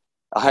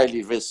a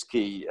highly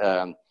risky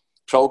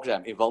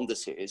program in one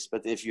disease,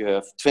 but if you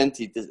have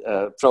 20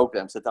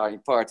 programs that are in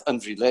part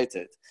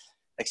unrelated,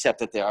 except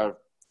that they are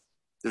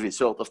the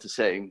result of the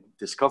same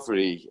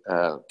discovery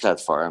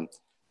platform,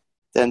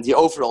 then the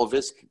overall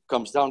risk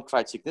comes down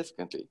quite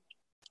significantly.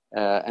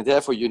 And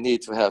therefore you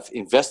need to have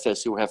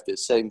investors who have the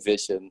same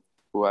vision,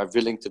 who are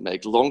willing to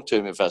make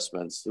long-term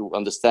investments, who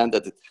understand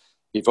that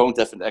we won't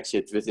have an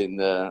exit within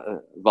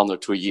 1 or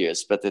 2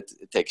 years, but it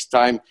takes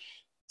time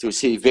to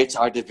see which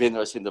are the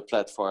winners in the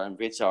platform,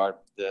 which are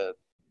the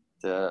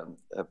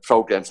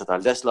programs that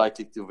are less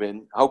likely to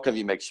win. How can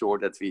we make sure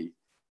that we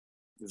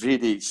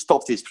really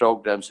stop these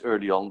programs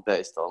early on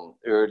based on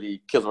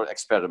early killer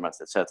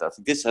experiments, etc.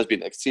 This has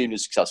been an extremely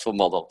successful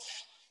model,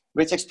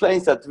 which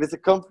explains that with a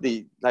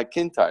company like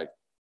Kintyre,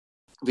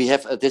 we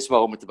have at this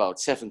moment about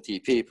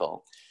 70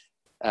 people.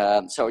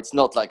 So it's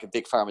not like a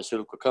big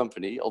pharmaceutical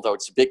company, although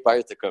it's a big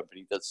biotech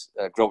company that's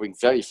growing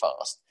very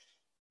fast.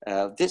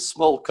 This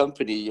small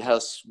company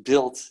has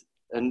built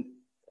an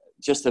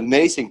just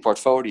amazing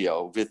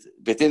portfolio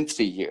within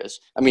 3 years.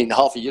 I mean,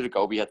 half a year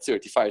ago, we had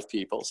 35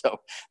 people.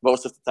 So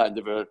most of the time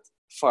there were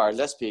far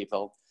less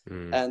people.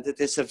 And it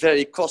is a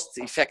very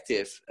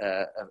cost-effective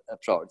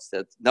approach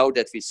that now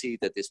that we see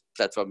that this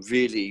platform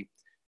really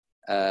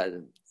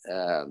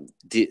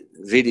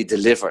really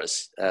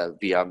delivers,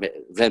 we are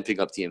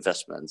ramping up the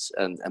investments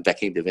and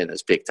backing the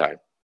winners big time.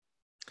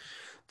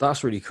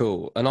 That's really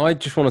cool. And I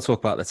just want to talk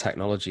about the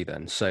technology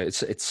then. So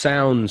it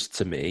sounds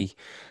to me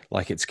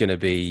like it's going to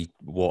be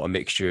a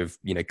mixture of,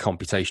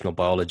 computational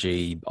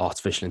biology,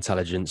 artificial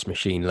intelligence,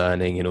 machine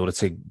learning in order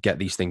to get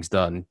these things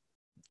done.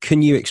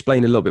 Can you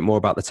explain a little bit more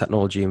about the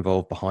technology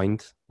involved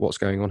behind what's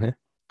going on here?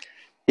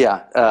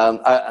 Yeah,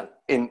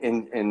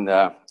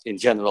 in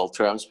general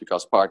terms,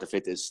 because part of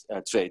it is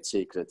trade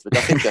secret, but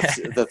I think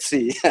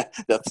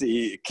that's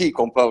the key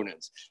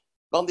components.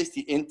 One is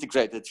the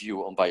integrated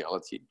view on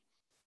biology.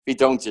 We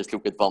don't just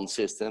look at one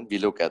system, we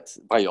look at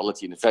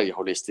biology in a very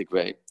holistic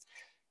way.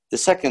 The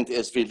second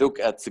is we look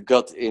at the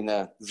gut in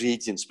a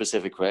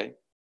region-specific way,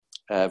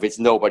 which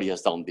nobody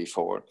has done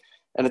before.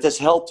 And it has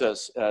helped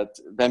us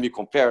when we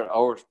compare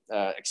our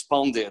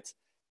expanded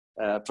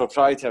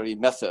proprietary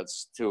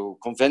methods to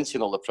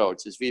conventional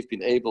approaches. We've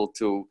been able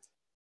to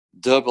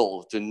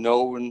double the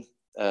known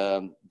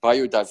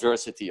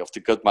biodiversity of the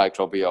gut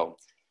microbiome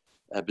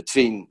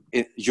between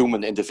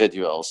human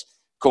individuals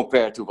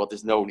compared to what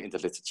is known in the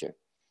literature.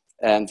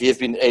 And we have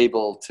been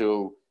able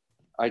to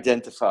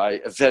identify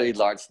a very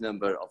large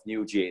number of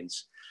new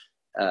genes,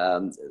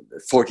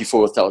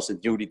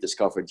 44,000 newly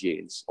discovered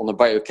genes. On a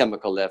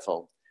biochemical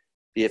level,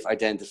 we have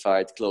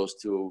identified close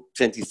to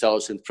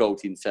 20,000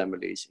 protein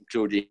families,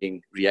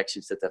 including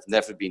reactions that have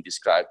never been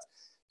described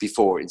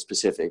before in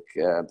specific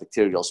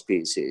bacterial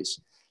species.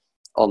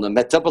 On a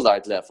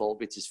metabolite level,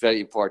 which is very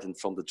important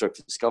from the drug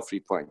discovery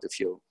point of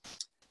view,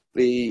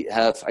 we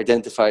have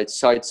identified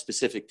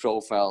site-specific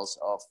profiles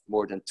of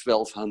more than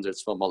 1,200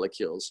 small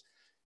molecules,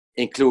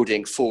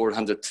 including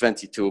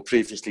 422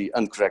 previously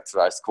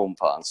uncharacterized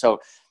compounds. So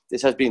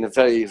this has been a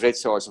very rich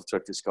source of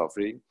drug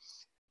discovery.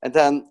 And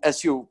then,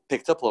 as you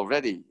picked up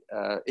already,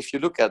 if you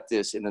look at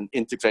this in an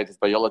integrated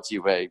biology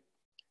way,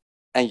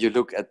 and you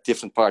look at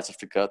different parts of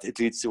the gut, it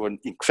leads to an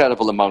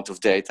incredible amount of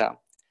data.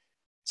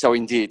 So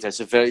indeed, there's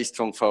a very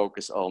strong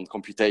focus on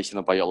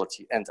computational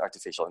biology and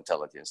artificial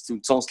intelligence to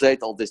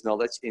translate all this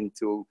knowledge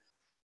into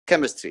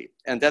chemistry.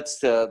 And that's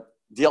the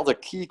other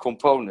key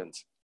component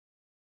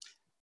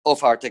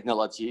of our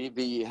technology.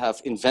 We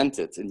have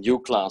invented a new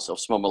class of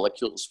small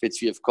molecules,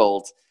 which we have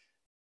called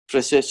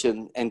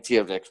precision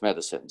enteric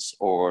medicines,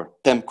 or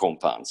PEM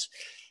compounds.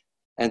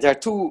 And there are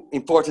two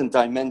important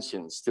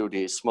dimensions to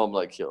these small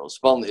molecules.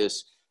 One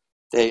is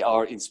they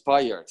are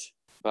inspired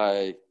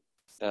by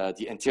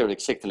the enteric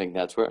signaling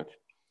network,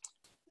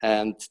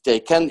 and they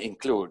can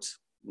include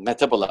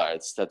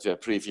metabolites that were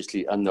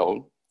previously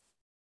unknown.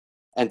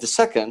 And the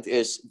second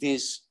is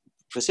these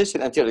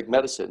precision enteric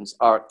medicines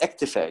are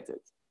activated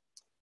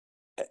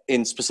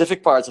in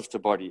specific parts of the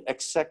body,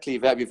 exactly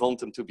where we want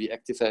them to be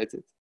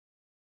activated,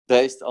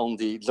 based on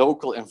the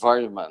local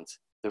environment,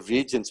 the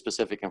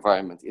region-specific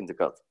environment in the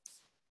gut,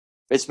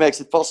 which makes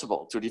it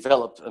possible to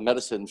develop a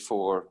medicine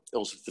for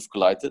ulcerative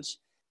colitis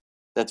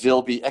that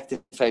will be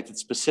activated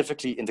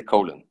specifically in the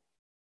colon.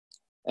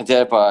 And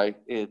thereby,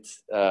 it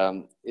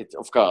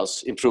of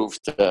course improves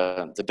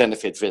the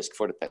benefit risk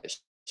for the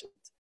patient.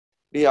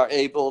 we are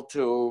able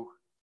to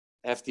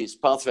have these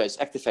pathways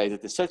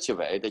activated in such a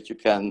way that you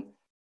can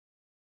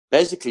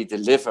basically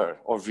deliver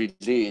or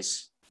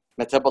release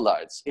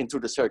metabolites into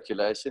the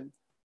circulation,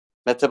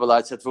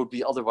 metabolites that would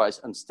be otherwise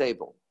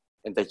unstable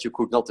and that you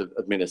could not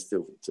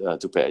administer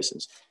to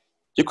patients.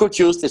 You could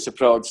use this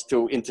approach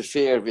to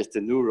interfere with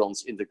the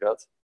neurons in the gut,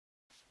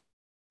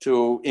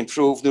 to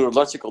improve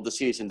neurological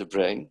disease in the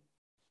brain,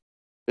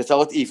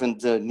 without even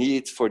the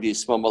need for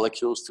these small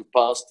molecules to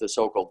pass the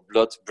so-called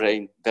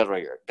blood-brain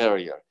barrier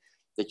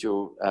that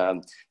you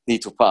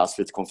need to pass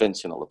with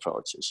conventional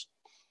approaches.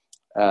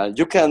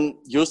 You can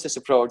use this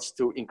approach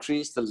to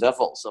increase the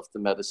levels of the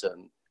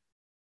medicine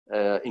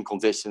in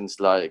conditions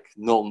like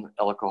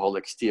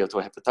non-alcoholic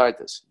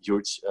steatohepatitis,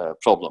 huge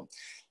problem,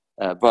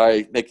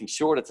 by making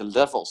sure that the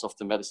levels of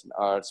the medicine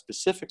are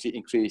specifically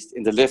increased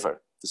in the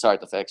liver, the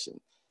site of action.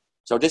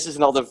 So this is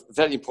another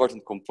very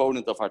important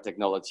component of our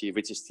technology,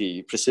 which is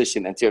the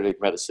precision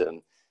enteric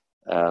medicine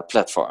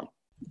platform.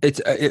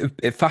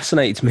 It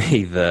fascinates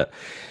me that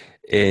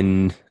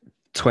in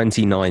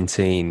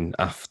 2019,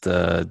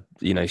 after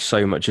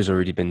so much has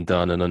already been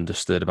done and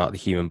understood about the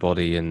human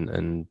body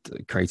and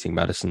creating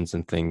medicines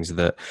and things,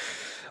 that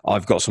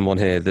I've got someone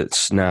here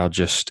that's now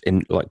just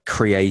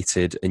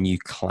created a new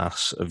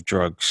class of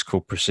drugs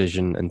called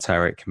precision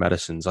enteric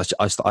medicines. I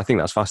think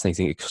that's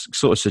fascinating. It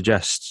sort of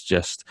suggests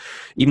just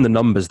even the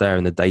numbers there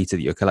and the data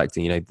that you're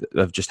collecting,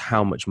 of just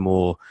how much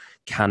more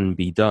can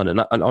be done.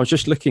 And I was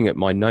just looking at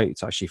my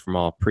notes actually from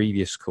our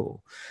previous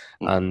call,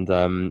 and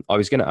I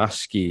was going to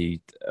ask you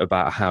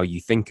about how you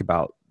think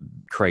about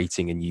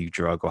creating a new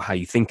drug or how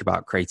you think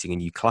about creating a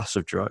new class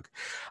of drug.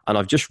 And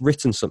I've just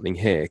written something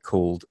here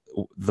called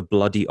the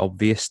bloody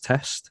obvious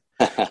test.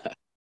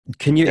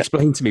 Can you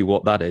explain to me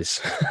what that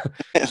is?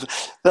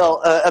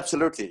 Well,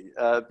 absolutely.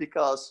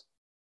 Because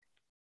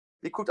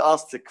we could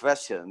ask the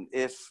question,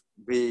 if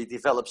we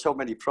develop so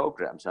many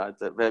programs, right,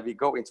 where we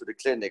go into the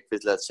clinic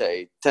with, let's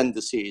say, 10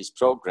 disease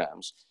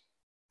programs,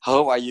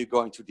 how are you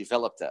going to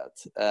develop that?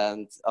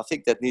 And I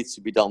think that needs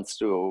to be done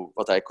through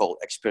what I call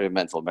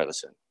experimental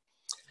medicine.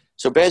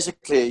 So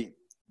basically,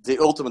 the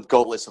ultimate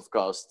goal is, of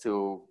course,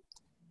 to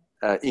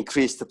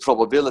increase the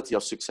probability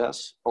of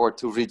success, or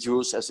to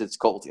reduce, as it's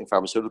called in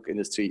pharmaceutical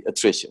industry,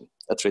 attrition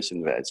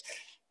rates.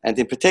 And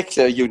in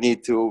particular, you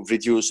need to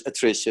reduce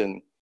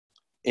attrition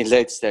in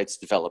late-stage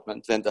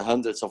development when the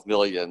hundreds of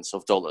millions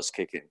of dollars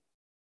kick in,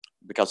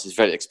 because it's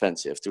very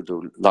expensive to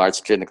do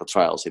large clinical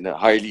trials in a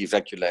highly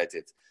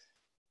regulated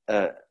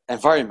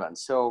environment.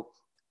 So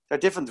there are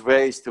different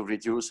ways to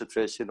reduce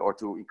attrition or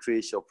to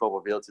increase your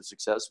probability of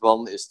success.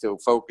 One is to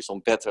focus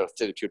on better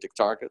therapeutic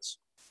targets.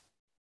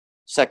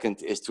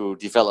 Second is to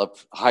develop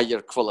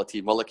higher quality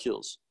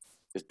molecules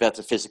with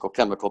better physical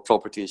chemical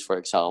properties, for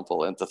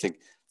example. And I think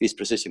these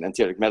precision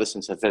enteric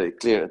medicines have very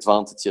clear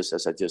advantages,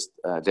 as I just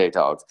laid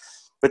out.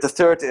 But the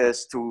third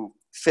is to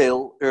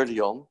fail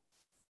early on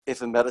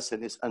if a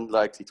medicine is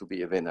unlikely to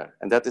be a winner.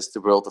 And that is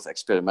the world of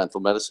experimental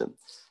medicine.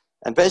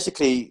 And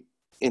basically,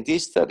 in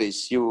these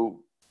studies,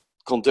 you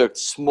conduct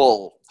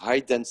small, high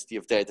density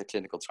of data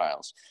clinical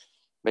trials,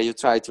 where you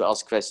try to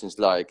ask questions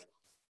like,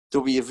 do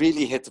we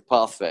really hit the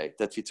pathway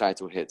that we try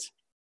to hit?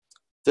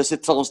 Does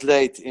it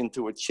translate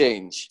into a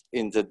change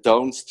in the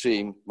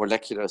downstream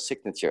molecular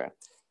signature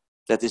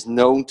that is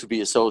known to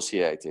be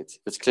associated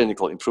with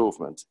clinical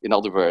improvement? In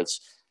other words,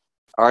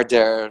 are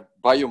there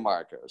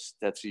biomarkers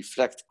that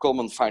reflect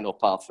common final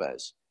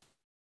pathways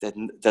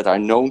that are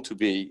known to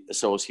be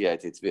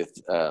associated with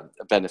a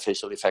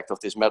beneficial effect of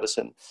this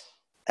medicine?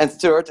 And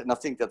third, and I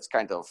think that's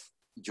kind of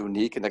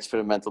unique in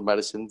experimental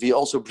medicine, we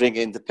also bring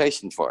in the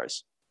patient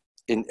voice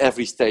in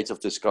every stage of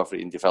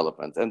discovery and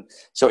development. And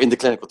so in the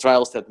clinical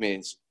trials, that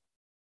means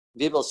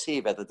we will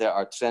see whether there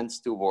are trends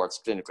towards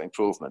clinical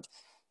improvement,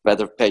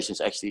 whether patients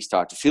actually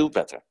start to feel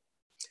better.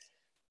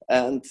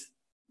 And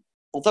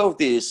although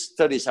these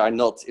studies are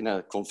not in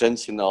a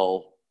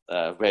conventional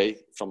way,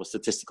 from a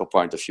statistical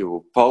point of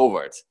view,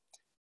 powered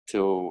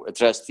to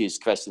address these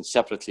questions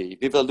separately,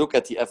 we will look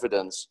at the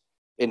evidence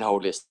in a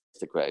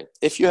holistic way.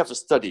 If you have a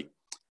study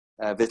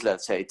with,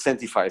 let's say,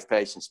 25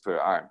 patients per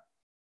arm,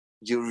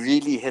 you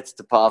really hit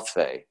the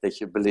pathway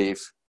that you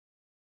believe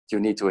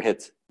you need to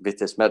hit with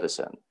this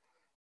medicine.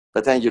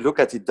 But then you look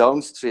at the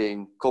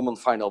downstream common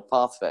final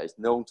pathways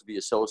known to be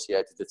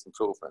associated with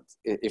improvement,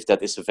 if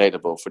that is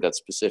available for that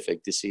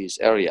specific disease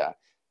area,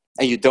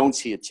 and you don't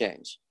see a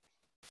change.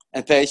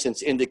 And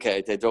patients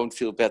indicate they don't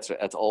feel better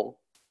at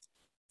all,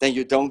 then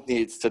you don't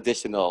need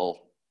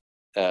traditional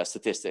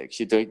statistics.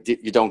 You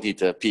don't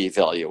need a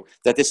p-value.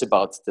 That is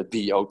about the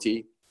BOT,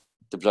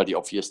 the bloody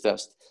obvious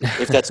test.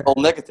 If that's all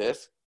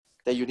negative,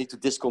 then you need to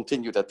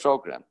discontinue that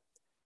program,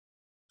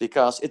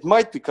 because it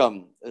might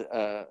become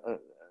a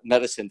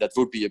medicine that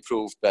would be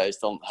approved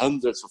based on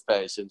hundreds of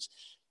patients,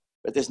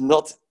 but it's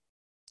not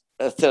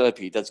a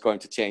therapy that's going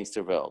to change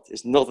the world.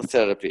 It's not a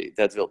therapy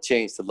that will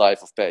change the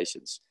life of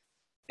patients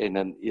in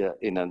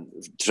a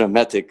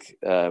dramatic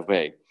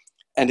way.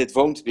 And it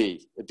won't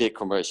be a big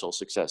commercial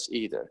success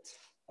either.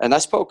 And I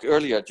spoke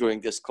earlier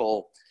during this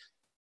call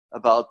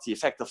about the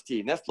effect of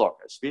TNF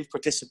blockers. We've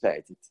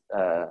participated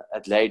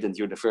at Leiden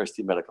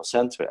University Medical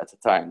Center at the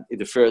time in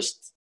the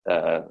first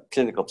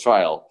clinical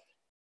trial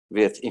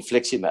with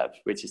infliximab,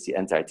 which is the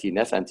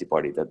anti-TNF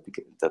antibody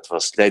that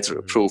was later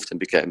approved and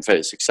became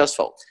very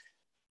successful.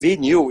 We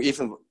knew,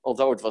 even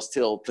although it was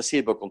still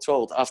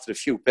placebo-controlled, after a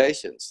few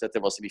patients, that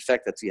there was an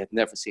effect that we had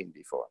never seen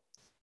before.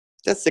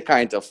 That's the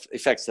kind of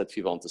effects that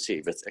we want to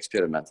see with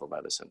experimental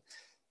medicine.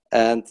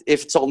 And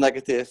if it's all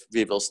negative,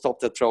 we will stop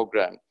that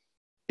program.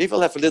 We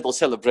will have a little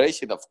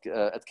celebration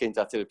at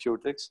Kinta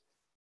Therapeutics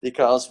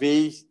because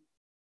we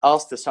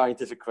asked the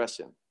scientific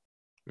question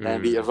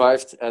and we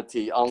arrived at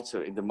the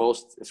answer in the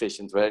most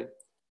efficient way.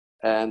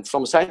 And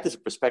from a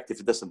scientific perspective,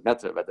 it doesn't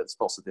matter whether it's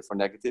positive or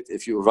negative.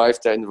 If you arrive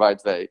there in the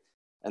right way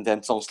and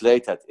then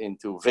translate that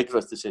into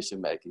rigorous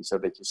decision-making so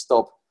that you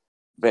stop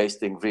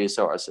wasting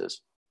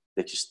resources,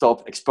 that you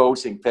stop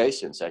exposing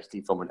patients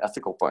actually from an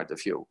ethical point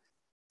of view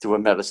to a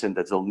medicine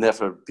that will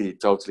never be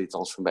totally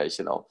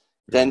transformational,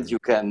 then you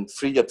can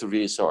free up the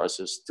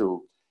resources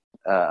to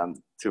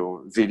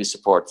really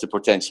support the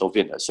potential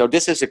winners. So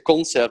this is a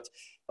concept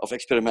of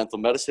experimental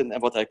medicine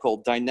and what I call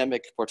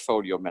dynamic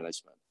portfolio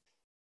management.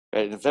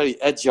 In a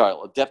very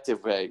agile,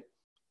 adaptive way,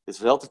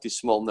 with relatively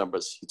small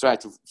numbers, you try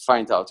to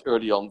find out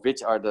early on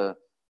which are the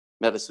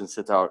medicines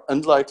that are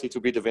unlikely to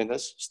be the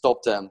winners,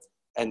 stop them,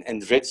 and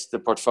enrich the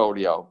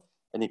portfolio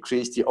and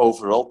increase the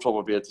overall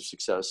probability of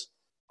success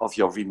of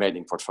your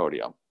remaining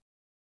portfolio.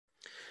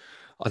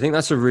 I think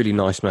that's a really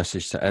nice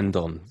message to end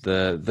on,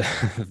 the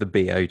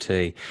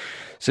BOT,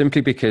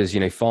 simply because,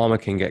 pharma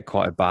can get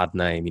quite a bad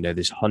name.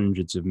 There's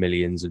hundreds of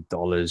millions of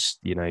dollars,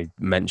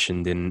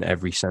 mentioned in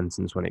every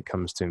sentence when it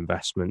comes to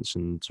investments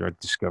and drug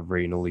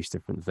discovery and all these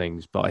different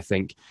things. But I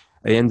think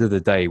at the end of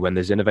the day, when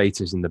there's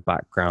innovators in the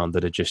background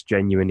that are just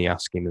genuinely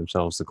asking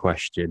themselves the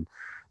question,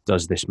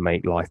 does this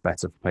make life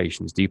better for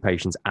patients? Do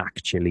patients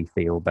actually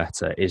feel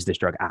better? Is this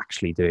drug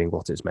actually doing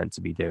what it's meant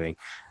to be doing?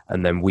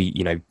 And then we,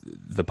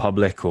 the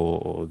public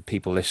or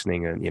people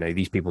listening, and,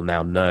 these people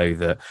now know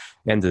that at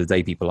the end of the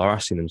day, people are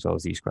asking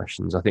themselves these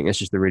questions. I think that's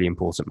just a really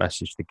important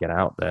message to get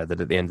out there,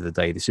 that at the end of the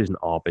day, this isn't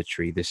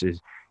arbitrary. This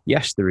is,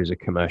 yes, there is a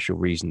commercial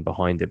reason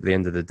behind it. But at the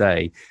end of the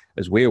day,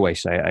 as we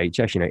always say at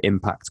HS,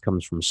 impact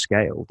comes from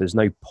scale. There's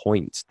no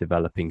point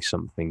developing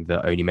something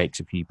that only makes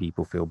a few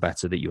people feel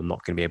better that you're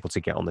not going to be able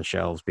to get on the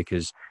shelves,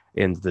 because at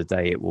the end of the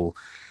day, it will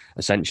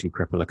essentially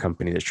cripple a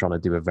company that's trying to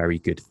do a very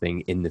good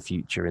thing in the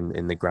future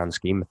in the grand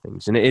scheme of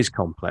things. And it is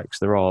complex.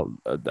 There are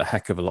a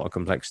heck of a lot of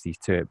complexities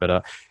to it,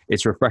 but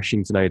it's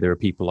refreshing to know there are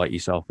people like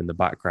yourself in the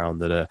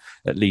background that are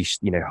at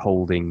least,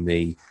 holding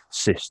the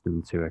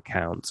system to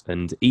account.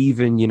 And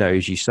even,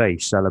 as you say,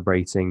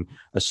 celebrating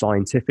a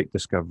scientific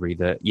discovery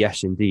that,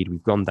 yes, indeed,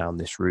 we've gone down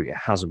this route. It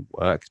hasn't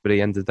worked. But at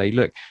the end of the day,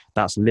 look,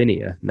 that's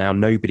linear. Now,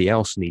 nobody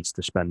else needs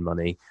to spend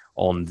money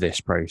on this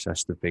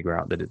process to figure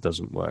out that it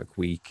doesn't work.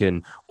 We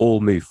can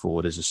all move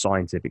forward as a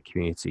scientific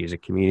community, as a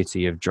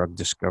community of drug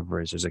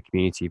discoverers, as a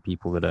community of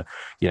people that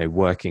are,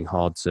 working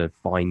hard to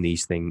find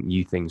these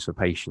new things for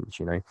patients,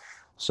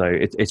 So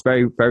it's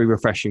very, very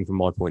refreshing from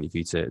my point of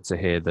view to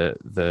hear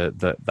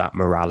that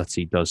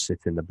morality does sit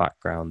in the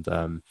background.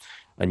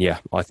 And yeah,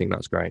 I think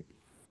that's great.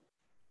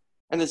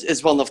 And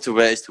it's one of the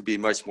ways to be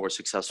much more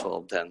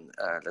successful than,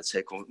 let's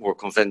say, more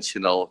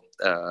conventional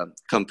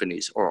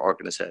companies or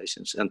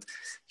organizations. And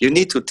you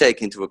need to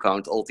take into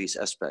account all these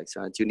aspects,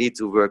 right? You need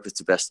to work with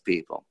the best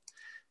people.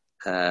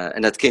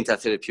 And at Kinta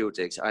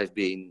Therapeutics, I've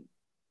been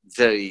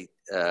very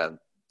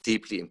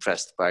deeply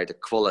impressed by the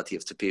quality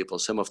of the people,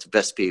 some of the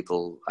best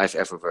people I've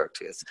ever worked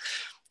with.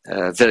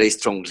 Very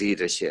strong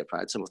leadership,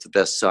 right? Some of the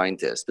best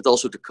scientists, but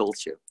also the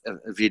culture, a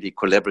really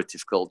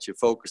collaborative culture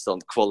focused on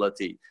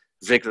quality,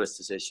 rigorous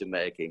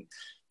decision-making.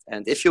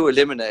 And if you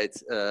eliminate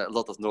a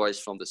lot of noise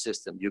from the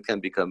system, you can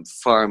become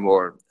far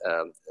more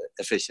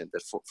efficient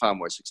and far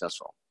more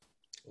successful.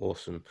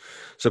 Awesome.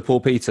 So Paul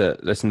Peter,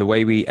 listen, the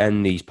way we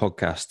end these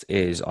podcasts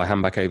is I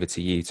hand back over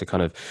to you to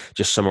kind of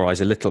just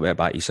summarize a little bit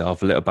about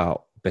yourself, a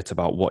little bit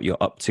about what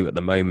you're up to at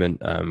the moment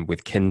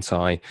with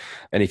Kintai.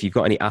 And if you've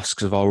got any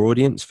asks of our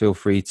audience, feel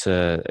free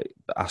to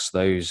ask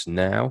those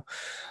now.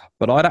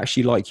 But I'd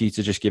actually like you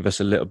to just give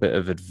us a little bit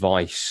of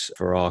advice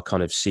for our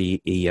kind of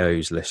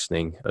CEOs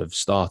listening of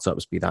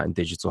startups, be that in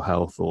digital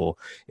health or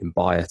in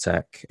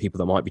biotech, people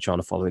that might be trying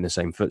to follow in the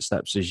same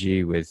footsteps as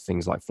you with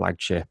things like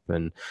Flagship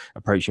and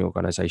approaching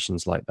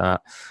organizations like that.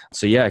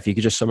 So yeah, if you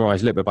could just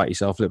summarize a little bit about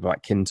yourself, a little bit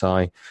about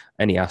Kintai,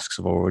 any asks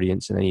of our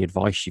audience and any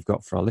advice you've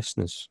got for our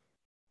listeners.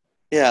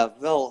 Yeah,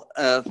 well,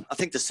 I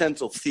think the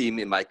central theme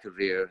in my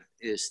career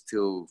is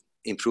to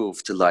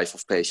improve the life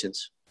of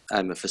patients.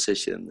 I'm a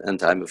physician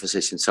and I'm a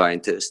physician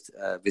scientist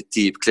with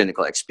deep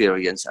clinical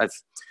experience.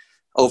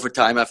 Over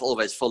time, I've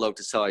always followed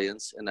the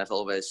science and I've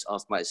always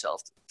asked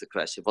myself the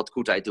question, what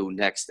could I do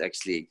next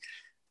actually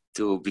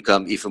to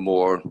become even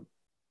more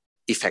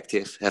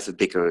effective, have a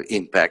bigger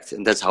impact?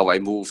 And that's how I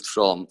moved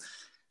from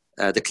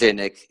the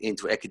clinic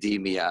into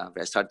academia,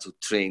 where I started to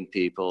train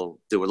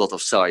people, do a lot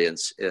of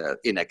science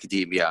in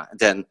academia. And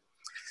then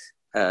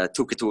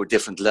took it to a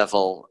different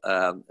level,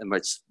 a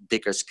much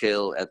bigger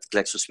scale at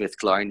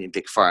GlaxoSmithKline in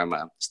Big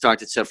Pharma.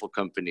 Started several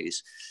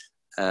companies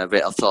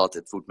where I thought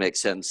it would make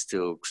sense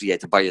to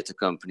create a biotech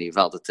company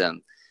rather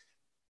than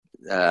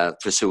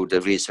pursue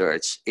the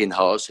research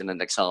in-house. And an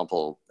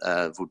example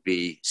would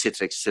be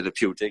Citrix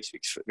Therapeutics,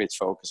 which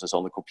focuses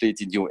on a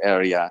completely new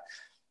area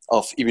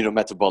of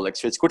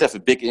immunometabolics, which could have a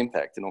big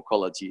impact in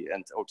oncology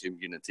and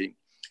autoimmunity.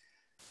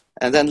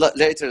 And then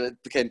later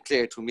it became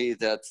clear to me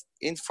that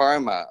in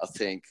pharma, I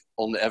think,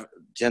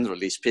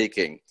 generally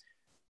speaking,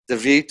 the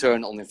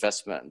return on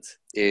investment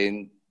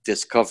in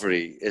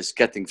discovery is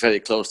getting very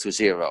close to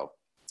zero.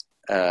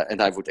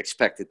 And I would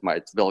expect it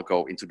might well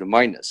go into the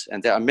minus.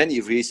 And there are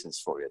many reasons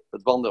for it.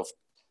 But one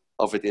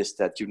of it is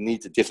that you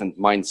need a different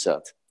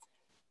mindset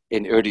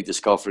in early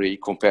discovery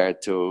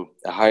compared to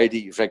a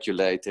highly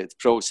regulated,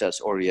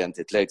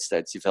 process-oriented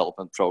late-stage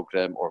development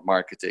program or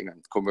marketing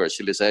and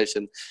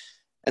commercialization.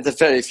 And there are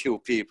very few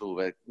people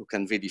who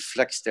can really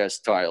flex their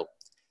style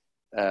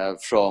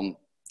from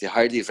the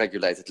highly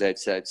regulated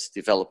late-stage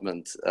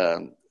development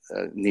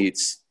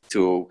needs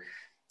to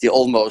the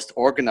almost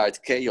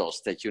organized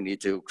chaos that you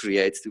need to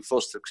create to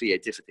foster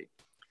creativity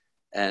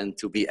and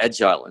to be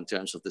agile in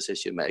terms of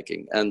decision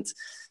making. And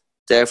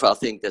therefore, I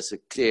think there's a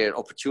clear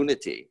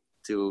opportunity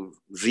to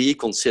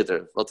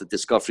reconsider what the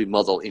discovery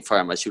model in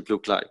pharma should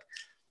look like.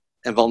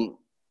 And one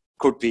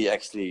could be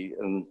actually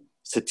a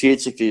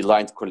strategically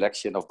aligned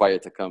collection of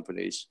biotech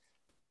companies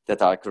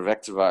that are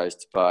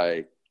characterized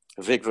by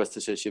rigorous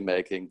decision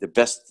making, the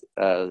best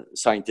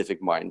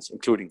scientific minds,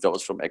 including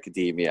those from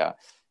academia,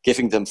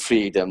 giving them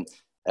freedom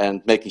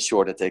and making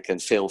sure that they can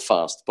fail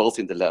fast, both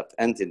in the lab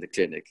and in the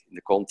clinic, in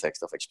the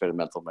context of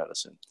experimental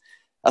medicine.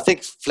 I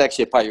think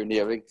Flagship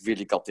Pioneering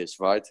really got this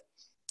right.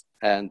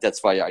 And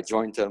that's why I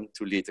joined them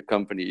to lead a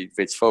company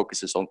which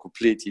focuses on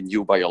completely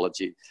new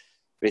biology,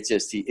 which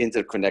is the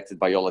interconnected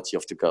biology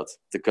of the gut.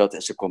 The gut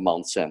as a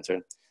command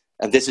center.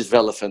 And this is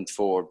relevant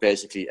for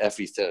basically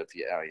every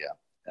therapy area.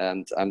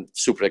 And I'm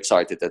super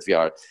excited that we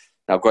are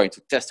now going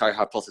to test our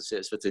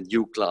hypothesis with a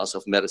new class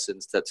of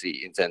medicines that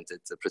we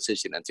invented,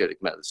 precision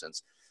enteric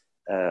medicines,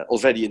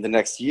 already in the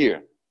next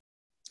year.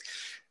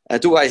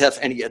 Do I have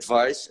any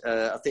advice?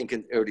 I think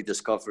in early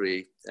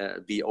discovery,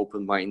 be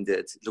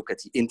open-minded, look at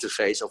the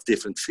interface of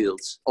different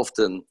fields.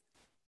 Often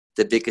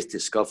the biggest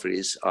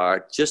discoveries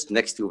are just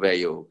next to where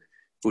you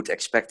would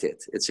expect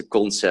it. It's a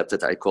concept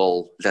that I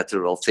call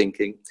lateral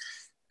thinking.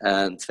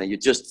 And when you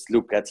just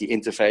look at the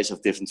interface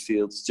of different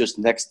fields, just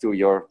next to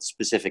your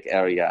specific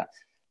area,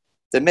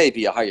 there may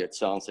be a higher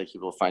chance that you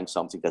will find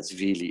something that's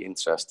really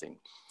interesting.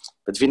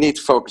 But we need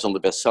to focus on the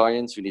best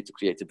science. We need to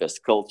create the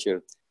best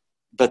culture.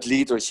 But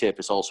leadership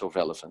is also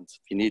relevant.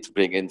 You need to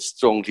bring in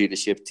strong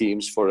leadership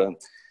teams for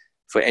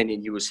any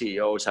new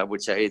CEOs. I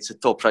would say it's a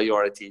top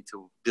priority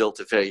to build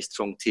a very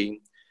strong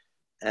team.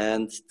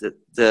 And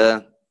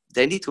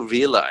they need to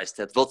realize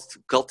that what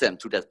got them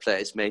to that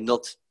place may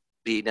not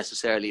be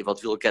necessarily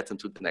what will get them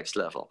to the next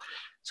level.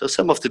 So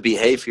some of the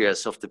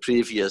behaviors of the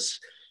previous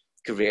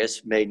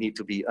careers may need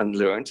to be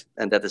unlearned.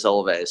 And that is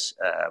always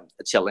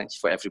a challenge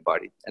for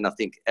everybody. And I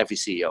think every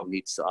CEO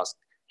needs to ask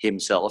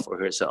himself or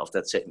herself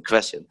that same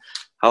question.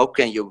 How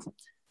can you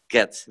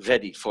get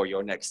ready for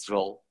your next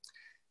role?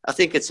 I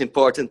think it's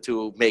important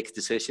to make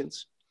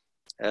decisions.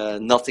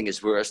 Nothing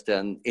is worse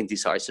than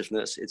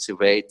indecisiveness. It's a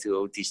way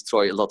to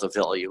destroy a lot of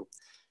value.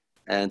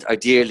 And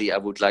ideally, I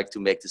would like to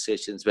make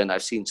decisions when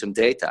I've seen some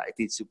data. It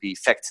needs to be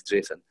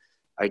fact-driven,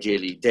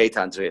 ideally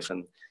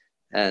data-driven.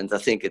 And I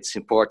think it's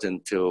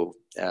important to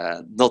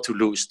not to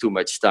lose too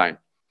much time.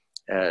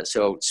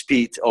 So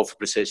speed over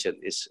precision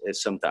is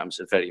sometimes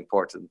a very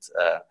important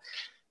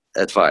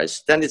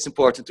advice. Then it's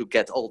important to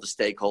get all the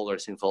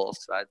stakeholders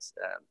involved, right?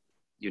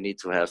 You need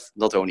to have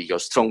not only your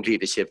strong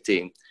leadership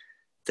team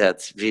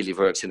that really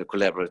works in a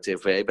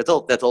collaborative way, but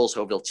that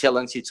also will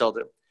challenge each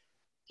other.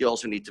 You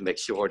also need to make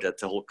sure that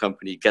the whole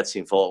company gets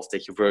involved,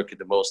 that you work in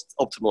the most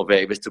optimal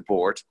way with the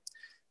board,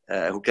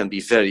 who can be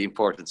very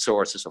important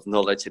sources of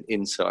knowledge and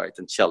insight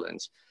and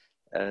challenge.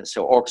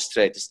 So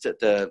orchestrate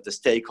the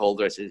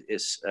stakeholders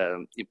is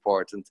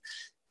important.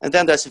 And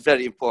then there's a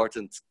very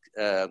important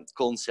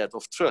concept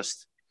of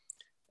trust.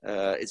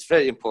 It's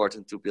very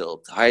important to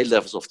build high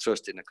levels of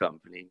trust in a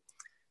company.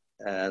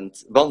 And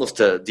one of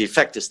the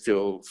factors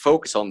to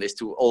focus on is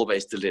to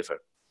always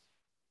deliver.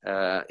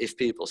 If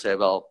people say,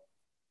 well,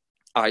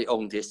 I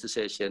own this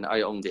decision,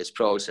 I own this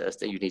process,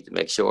 then you need to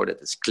make sure that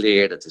it's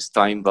clear, that it's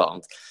time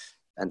bound,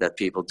 and that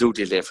people do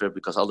deliver,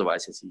 because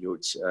otherwise it's a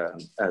huge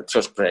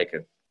trust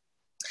breaker.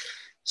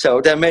 So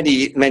there are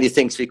many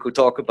things we could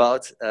talk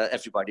about.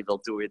 Everybody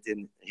will do it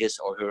in his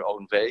or her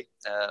own way.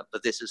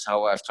 But this is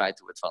how I've tried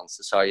to advance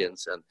the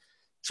science and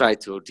try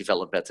to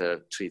develop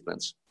better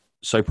treatments.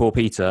 So Paul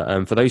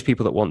Peter, for those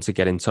people that want to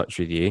get in touch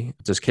with you,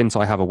 does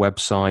Kintai have a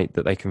website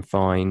that they can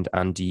find?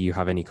 And do you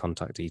have any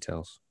contact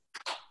details?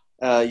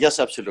 Yes,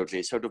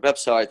 absolutely. So the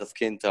website of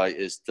Kintai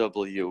is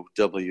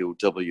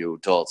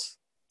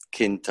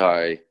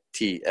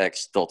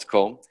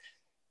www.kintaitx.com.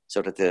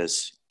 So that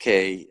is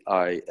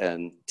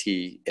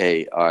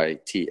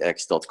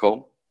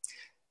KINTAITX.com.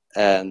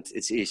 And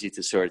it's easy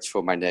to search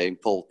for my name,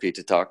 Paul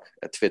Peter Tak,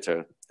 at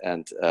Twitter.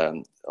 And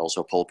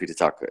also Paul Peter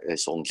Tak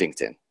is on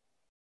LinkedIn.